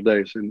next couple of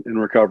days in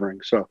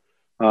recovering. So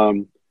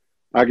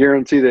I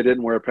guarantee they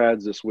didn't wear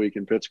pads this week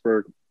in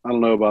Pittsburgh. I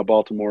don't know about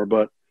Baltimore,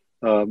 but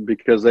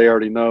because they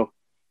already know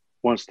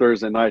once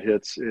Thursday night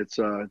hits, it's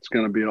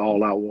going to be an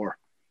all-out war.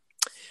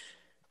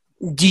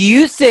 Do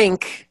you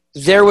think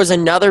there was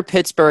another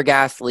Pittsburgh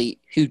athlete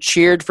who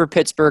cheered for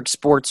Pittsburgh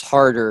sports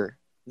harder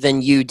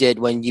than you did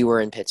when you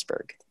were in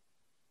Pittsburgh?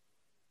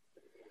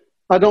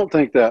 I don't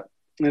think that,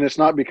 and it's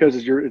not because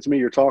it's me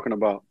you're talking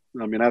about.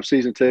 I mean, I have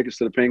season tickets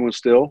to the Penguins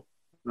still.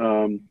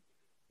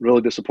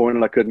 Really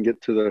disappointed I couldn't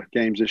get to the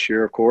games this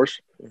year, of course.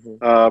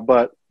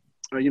 But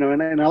you know,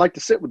 and I like to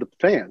sit with the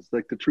fans,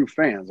 like the true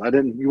fans.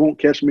 You won't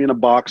catch me in a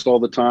box all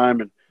the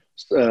time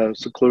and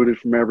secluded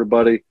from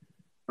everybody.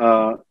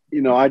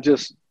 You know, I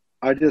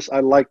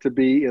like to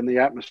be in the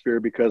atmosphere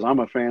because I'm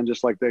a fan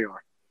just like they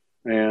are.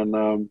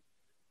 And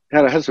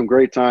had some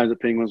great times at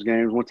Penguins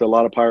games, went to a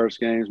lot of Pirates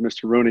games.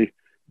 Mr. Rooney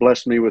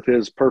blessed me with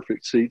his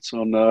perfect seats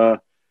on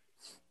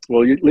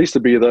it used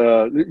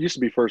to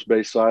be first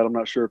base side. I'm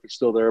not sure if it's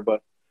still there,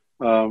 but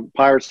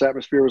Pirates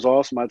atmosphere was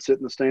awesome. I'd sit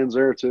in the stands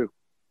there too.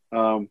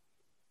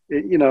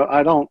 You know,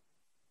 I don't,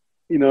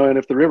 you know, and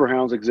if the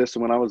Riverhounds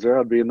existed when I was there,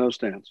 I'd be in those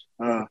stands.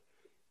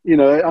 You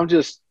know,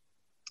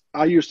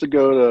 I used to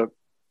go to a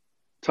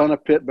ton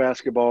of Pitt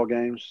basketball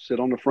games, sit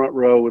on the front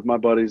row with my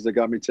buddies that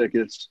got me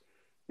tickets.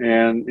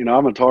 And, you know,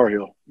 I'm a Tar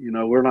Heel. You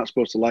know, we're not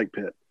supposed to like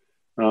Pitt.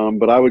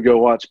 But I would go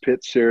watch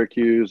Pitt,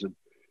 Syracuse, and,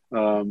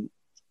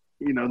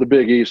 you know, the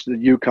Big East, the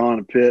UConn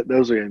and Pitt.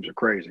 Those games are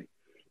crazy.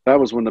 That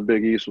was when the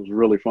Big East was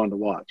really fun to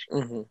watch.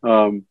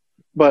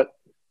 But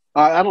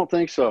I don't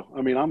think so.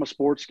 I mean, I'm a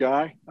sports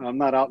guy. I'm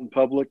not out in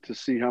public to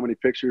see how many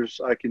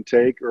pictures I can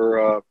take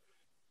or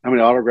how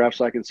many autographs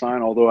I can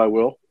sign, although I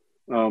will.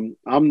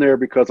 I'm there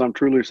because I'm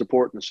truly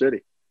supporting the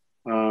city.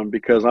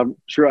 Because I'm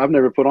sure I've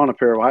never put on a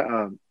pair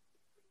of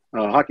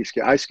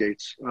ice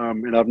skates,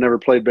 and I've never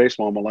played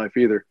baseball in my life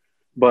either.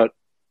 But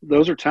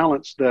those are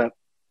talents that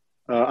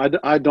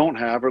I don't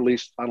have, or at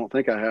least I don't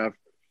think I have.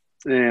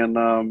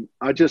 And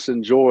I just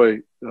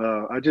enjoy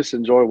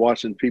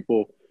watching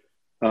people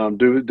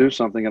do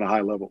something at a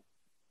high level.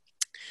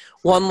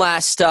 One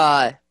last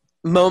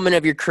moment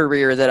of your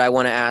career that I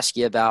want to ask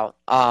you about.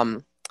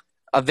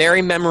 A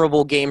very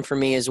memorable game for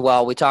me as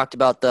well. We talked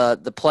about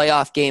the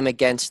playoff game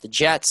against the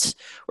Jets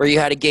where you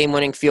had a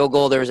game-winning field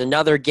goal. There was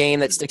another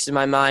game that sticks in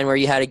my mind where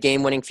you had a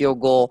game-winning field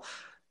goal.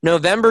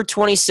 November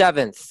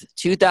 27th,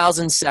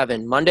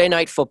 2007, Monday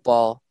Night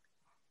Football.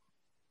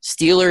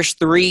 Steelers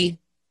 3,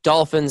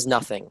 Dolphins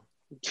nothing.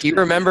 Do you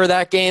remember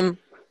that game?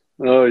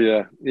 Oh,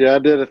 yeah. Yeah, I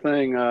did a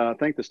thing. I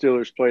think the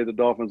Steelers played the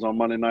Dolphins on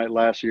Monday night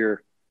last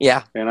year.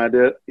 Yeah. And I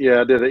did an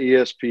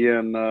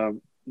ESPN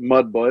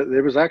Mud Bowl.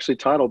 It was actually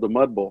titled the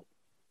Mud Bowl.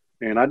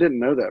 And I didn't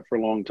know that for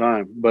a long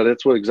time, but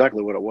it's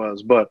exactly what it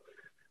was. But,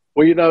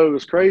 well, you know, it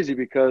was crazy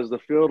because the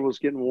field was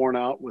getting worn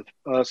out with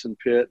us and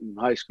Pitt and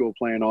high school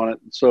playing on it.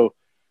 And so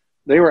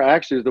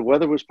the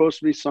weather was supposed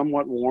to be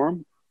somewhat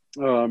warm.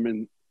 Tell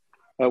me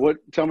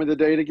the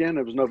date again?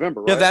 It was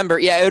November, right? November.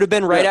 Yeah, it would have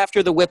been right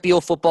after the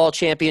Whitfield football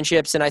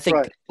championships. And I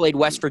think Pitt played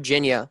West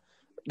Virginia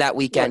that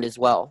weekend as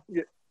well.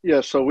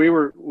 Yeah. So they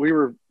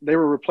were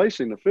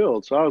replacing the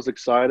field. So I was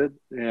excited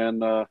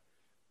and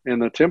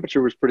the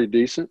temperature was pretty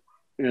decent.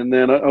 And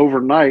then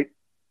overnight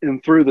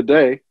and through the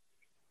day,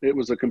 it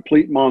was a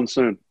complete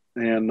monsoon.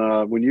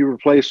 And when you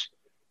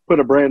put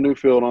a brand new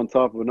field on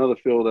top of another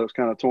field that was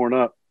kind of torn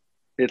up,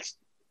 it's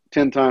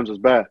 10 times as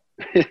bad.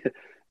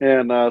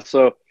 And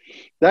so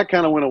that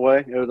kind of went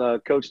away.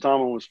 Coach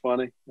Tomlin was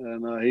funny,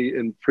 and he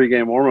in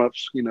pregame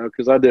warmups, you know,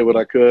 because I did what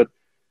I could.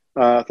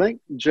 I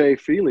think Jay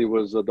Feely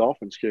was the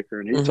Dolphins kicker,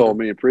 and he told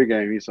me in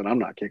pregame, he said, "I'm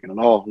not kicking at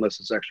all unless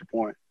it's extra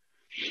point."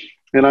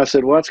 And I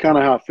said, well, that's kind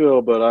of how I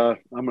feel, but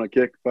I'm going to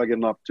kick if I get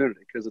an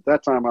opportunity. Because at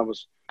that time I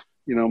was,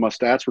 you know, my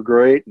stats were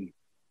great. And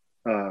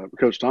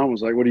Coach Tom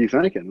was like, what are you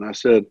thinking? And I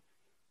said,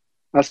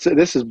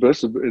 this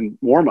is in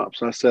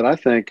warm-ups. I said, I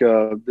think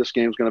this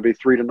game's going to be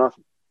 3-0.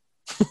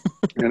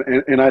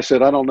 and I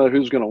said, I don't know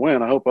who's going to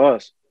win. I hope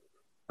us.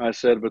 I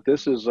said, but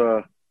this is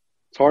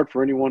it's hard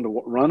for anyone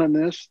to run in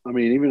this. I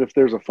mean, even if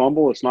there's a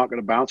fumble, it's not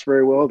going to bounce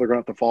very well. They're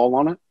going to have to fall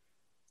on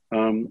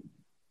it.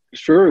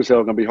 Sure as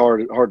hell going to be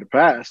hard to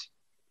pass.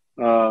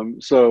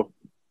 So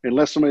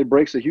unless somebody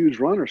breaks a huge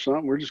run or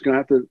something, we're just going to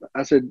have to –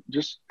 I said,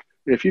 just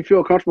if you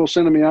feel comfortable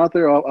sending me out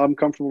there, I'm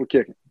comfortable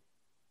kicking.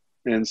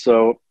 And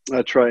so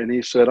I tried, and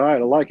he said, all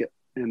right, I like it.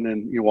 And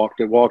then he walked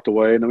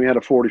away, and then we had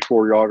a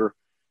 44-yarder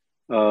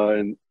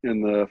in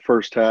the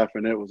first half,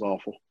 and it was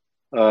awful.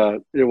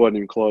 It wasn't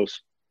even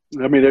close.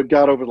 I mean, it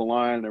got over the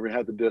line, and we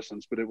had the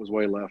distance, but it was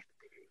way left.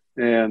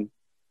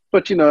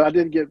 But, you know, I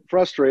didn't get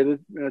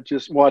frustrated. I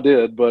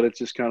did, but it's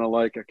just kind of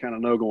like I kind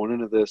of know going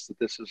into this that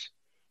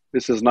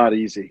this is not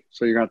easy.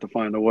 So you're going to have to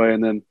find a way.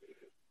 And then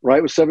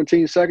right with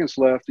 17 seconds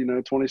left, you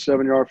know,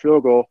 27-yard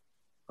field goal.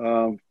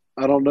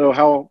 I don't know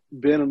how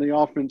Ben and the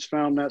offense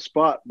found that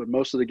spot, but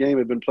most of the game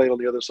had been played on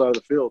the other side of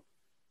the field.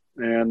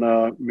 And,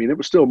 I mean, it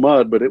was still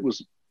mud, but it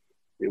was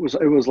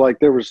like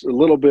there was a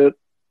little bit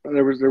 –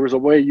 there was a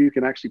way you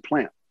can actually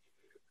plant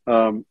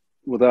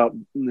without,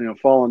 you know,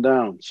 falling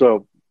down.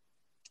 So –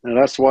 and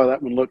that's why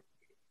that one looked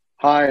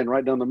high and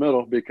right down the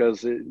middle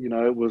because, it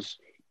was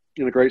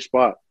in a great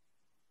spot.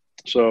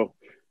 So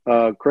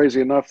crazy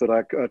enough that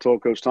I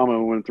told Coach Tomlin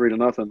when we went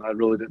 3-0, I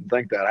really didn't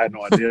think that. I had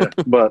no idea.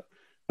 But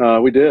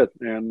We did,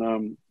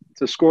 and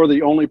to score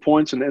the only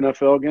points in an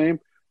NFL game,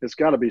 it's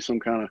got to be some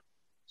kind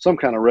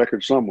of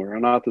record somewhere.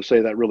 And not to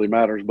say that really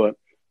matters, but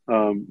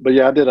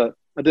yeah, I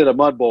did a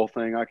Mud Bowl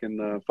thing. I can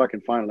if I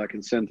can find it, I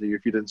can send to you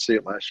if you didn't see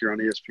it last year on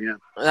ESPN.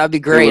 That'd be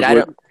great.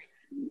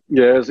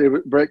 Yeah,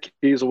 Brett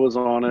Kiesel was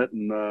on it,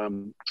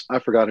 and I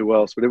forgot who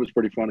else, but it was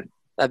pretty funny.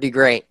 That'd be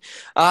great.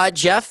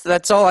 Jeff,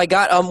 that's all I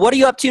got. What are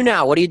you up to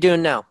now? What are you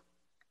doing now?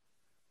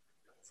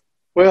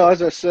 Well,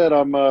 as I said,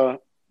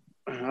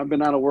 I've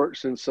been out of work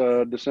since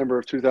December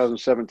of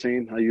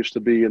 2017. I used to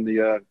be in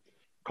the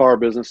car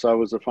business. I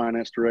was a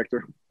finance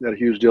director at a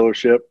huge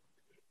dealership.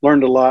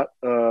 Learned a lot.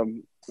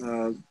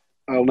 I'll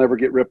never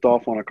get ripped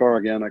off on a car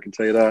again, I can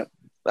tell you that.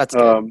 That's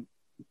good.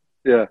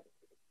 Yeah,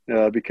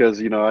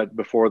 because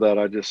before that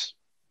I just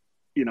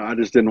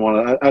didn't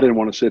want to. I didn't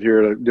want to sit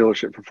here at a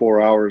dealership for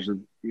 4 hours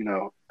and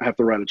have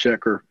to write a check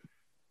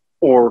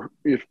or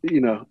if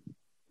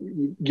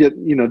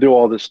get do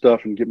all this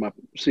stuff and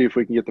see if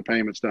we can get the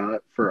payments down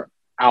for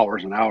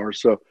hours and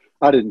hours. So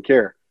I didn't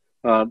care.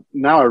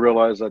 Now I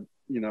realize that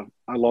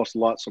I lost a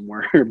lot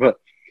somewhere, but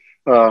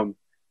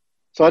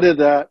so I did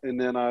that, and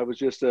then I was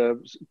just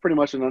pretty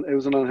much it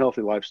was an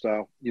unhealthy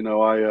lifestyle.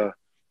 I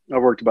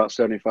worked about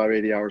 75,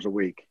 80 hours a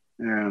week,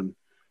 and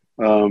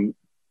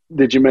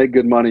did you make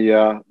good money?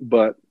 Yeah,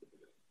 but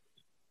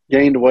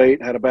gained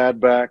weight, had a bad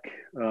back,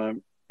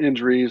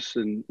 injuries,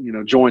 and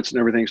joints and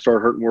everything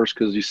started hurting worse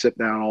because you sit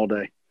down all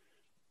day,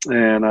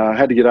 and I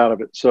had to get out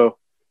of it. So,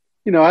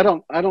 I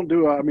don't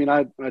do. I mean,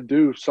 I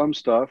do some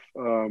stuff,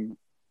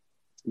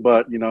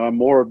 but I'm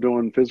more of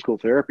doing physical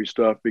therapy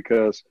stuff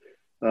because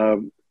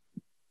I've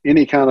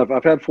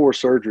had 4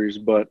 surgeries,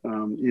 but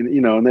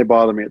and they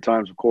bother me at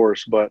times, of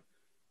course, but.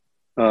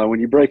 When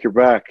you break your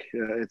back,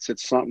 it's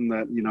something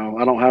that,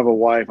 I don't have a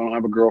wife, I don't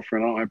have a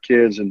girlfriend, I don't have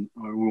kids. And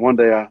one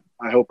day I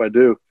hope I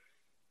do.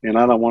 And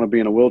I don't want to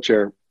be in a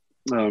wheelchair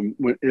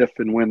if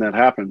and when that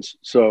happens.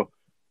 So,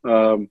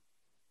 so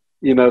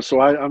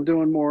I'm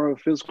doing more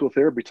of physical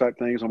therapy type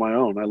things on my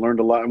own. I learned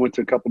a lot. I went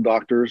to a couple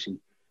doctors and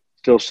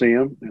still see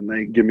them, and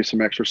they give me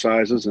some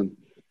exercises. And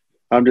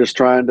I'm just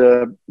trying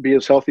to be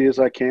as healthy as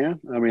I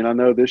can. I mean, I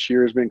know this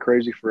year has been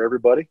crazy for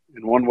everybody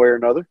in one way or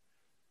another.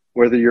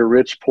 Whether you're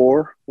rich,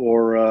 poor,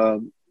 or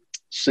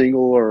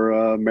single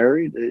or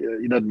married,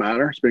 it doesn't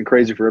matter. It's been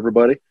crazy for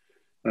everybody.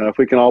 If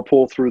we can all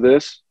pull through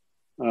this,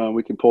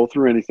 we can pull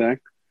through anything.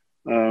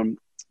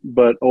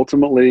 But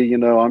ultimately,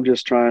 I'm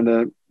just trying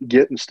to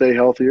get and stay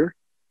healthier.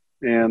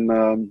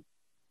 And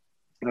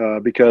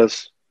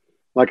because,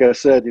 like I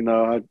said, I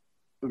don't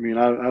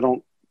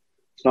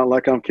 – it's not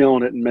like I'm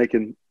killing it and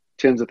making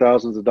tens of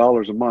thousands of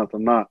dollars a month.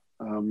 I'm not,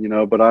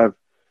 but I've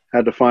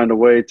had to find a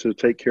way to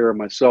take care of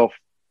myself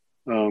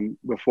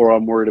before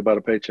I'm worried about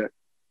a paycheck.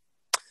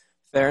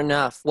 Fair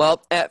enough.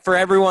 Well, for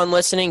everyone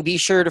listening, be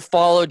sure to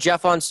follow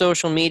Jeff on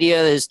social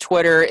media. His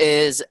Twitter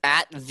is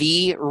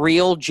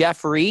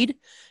 @TheRealJeffReed,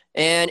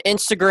 and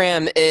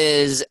Instagram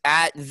is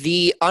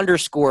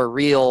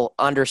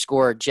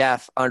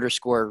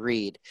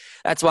 @the_real_Jeff_Reed.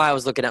 That's why I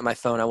was looking at my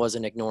phone. I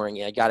wasn't ignoring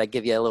you. I got to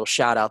give you a little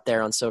shout out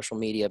there on social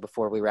media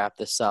before we wrap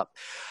this up.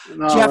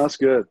 No, Jeff, that's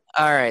good.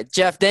 All right,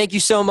 Jeff, thank you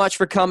so much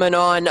for coming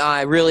on.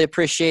 I really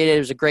appreciate it. It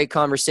was a great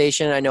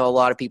conversation. I know a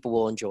lot of people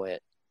will enjoy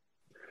it.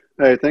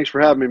 Hey, thanks for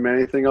having me, man.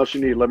 Anything else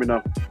you need, let me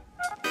know.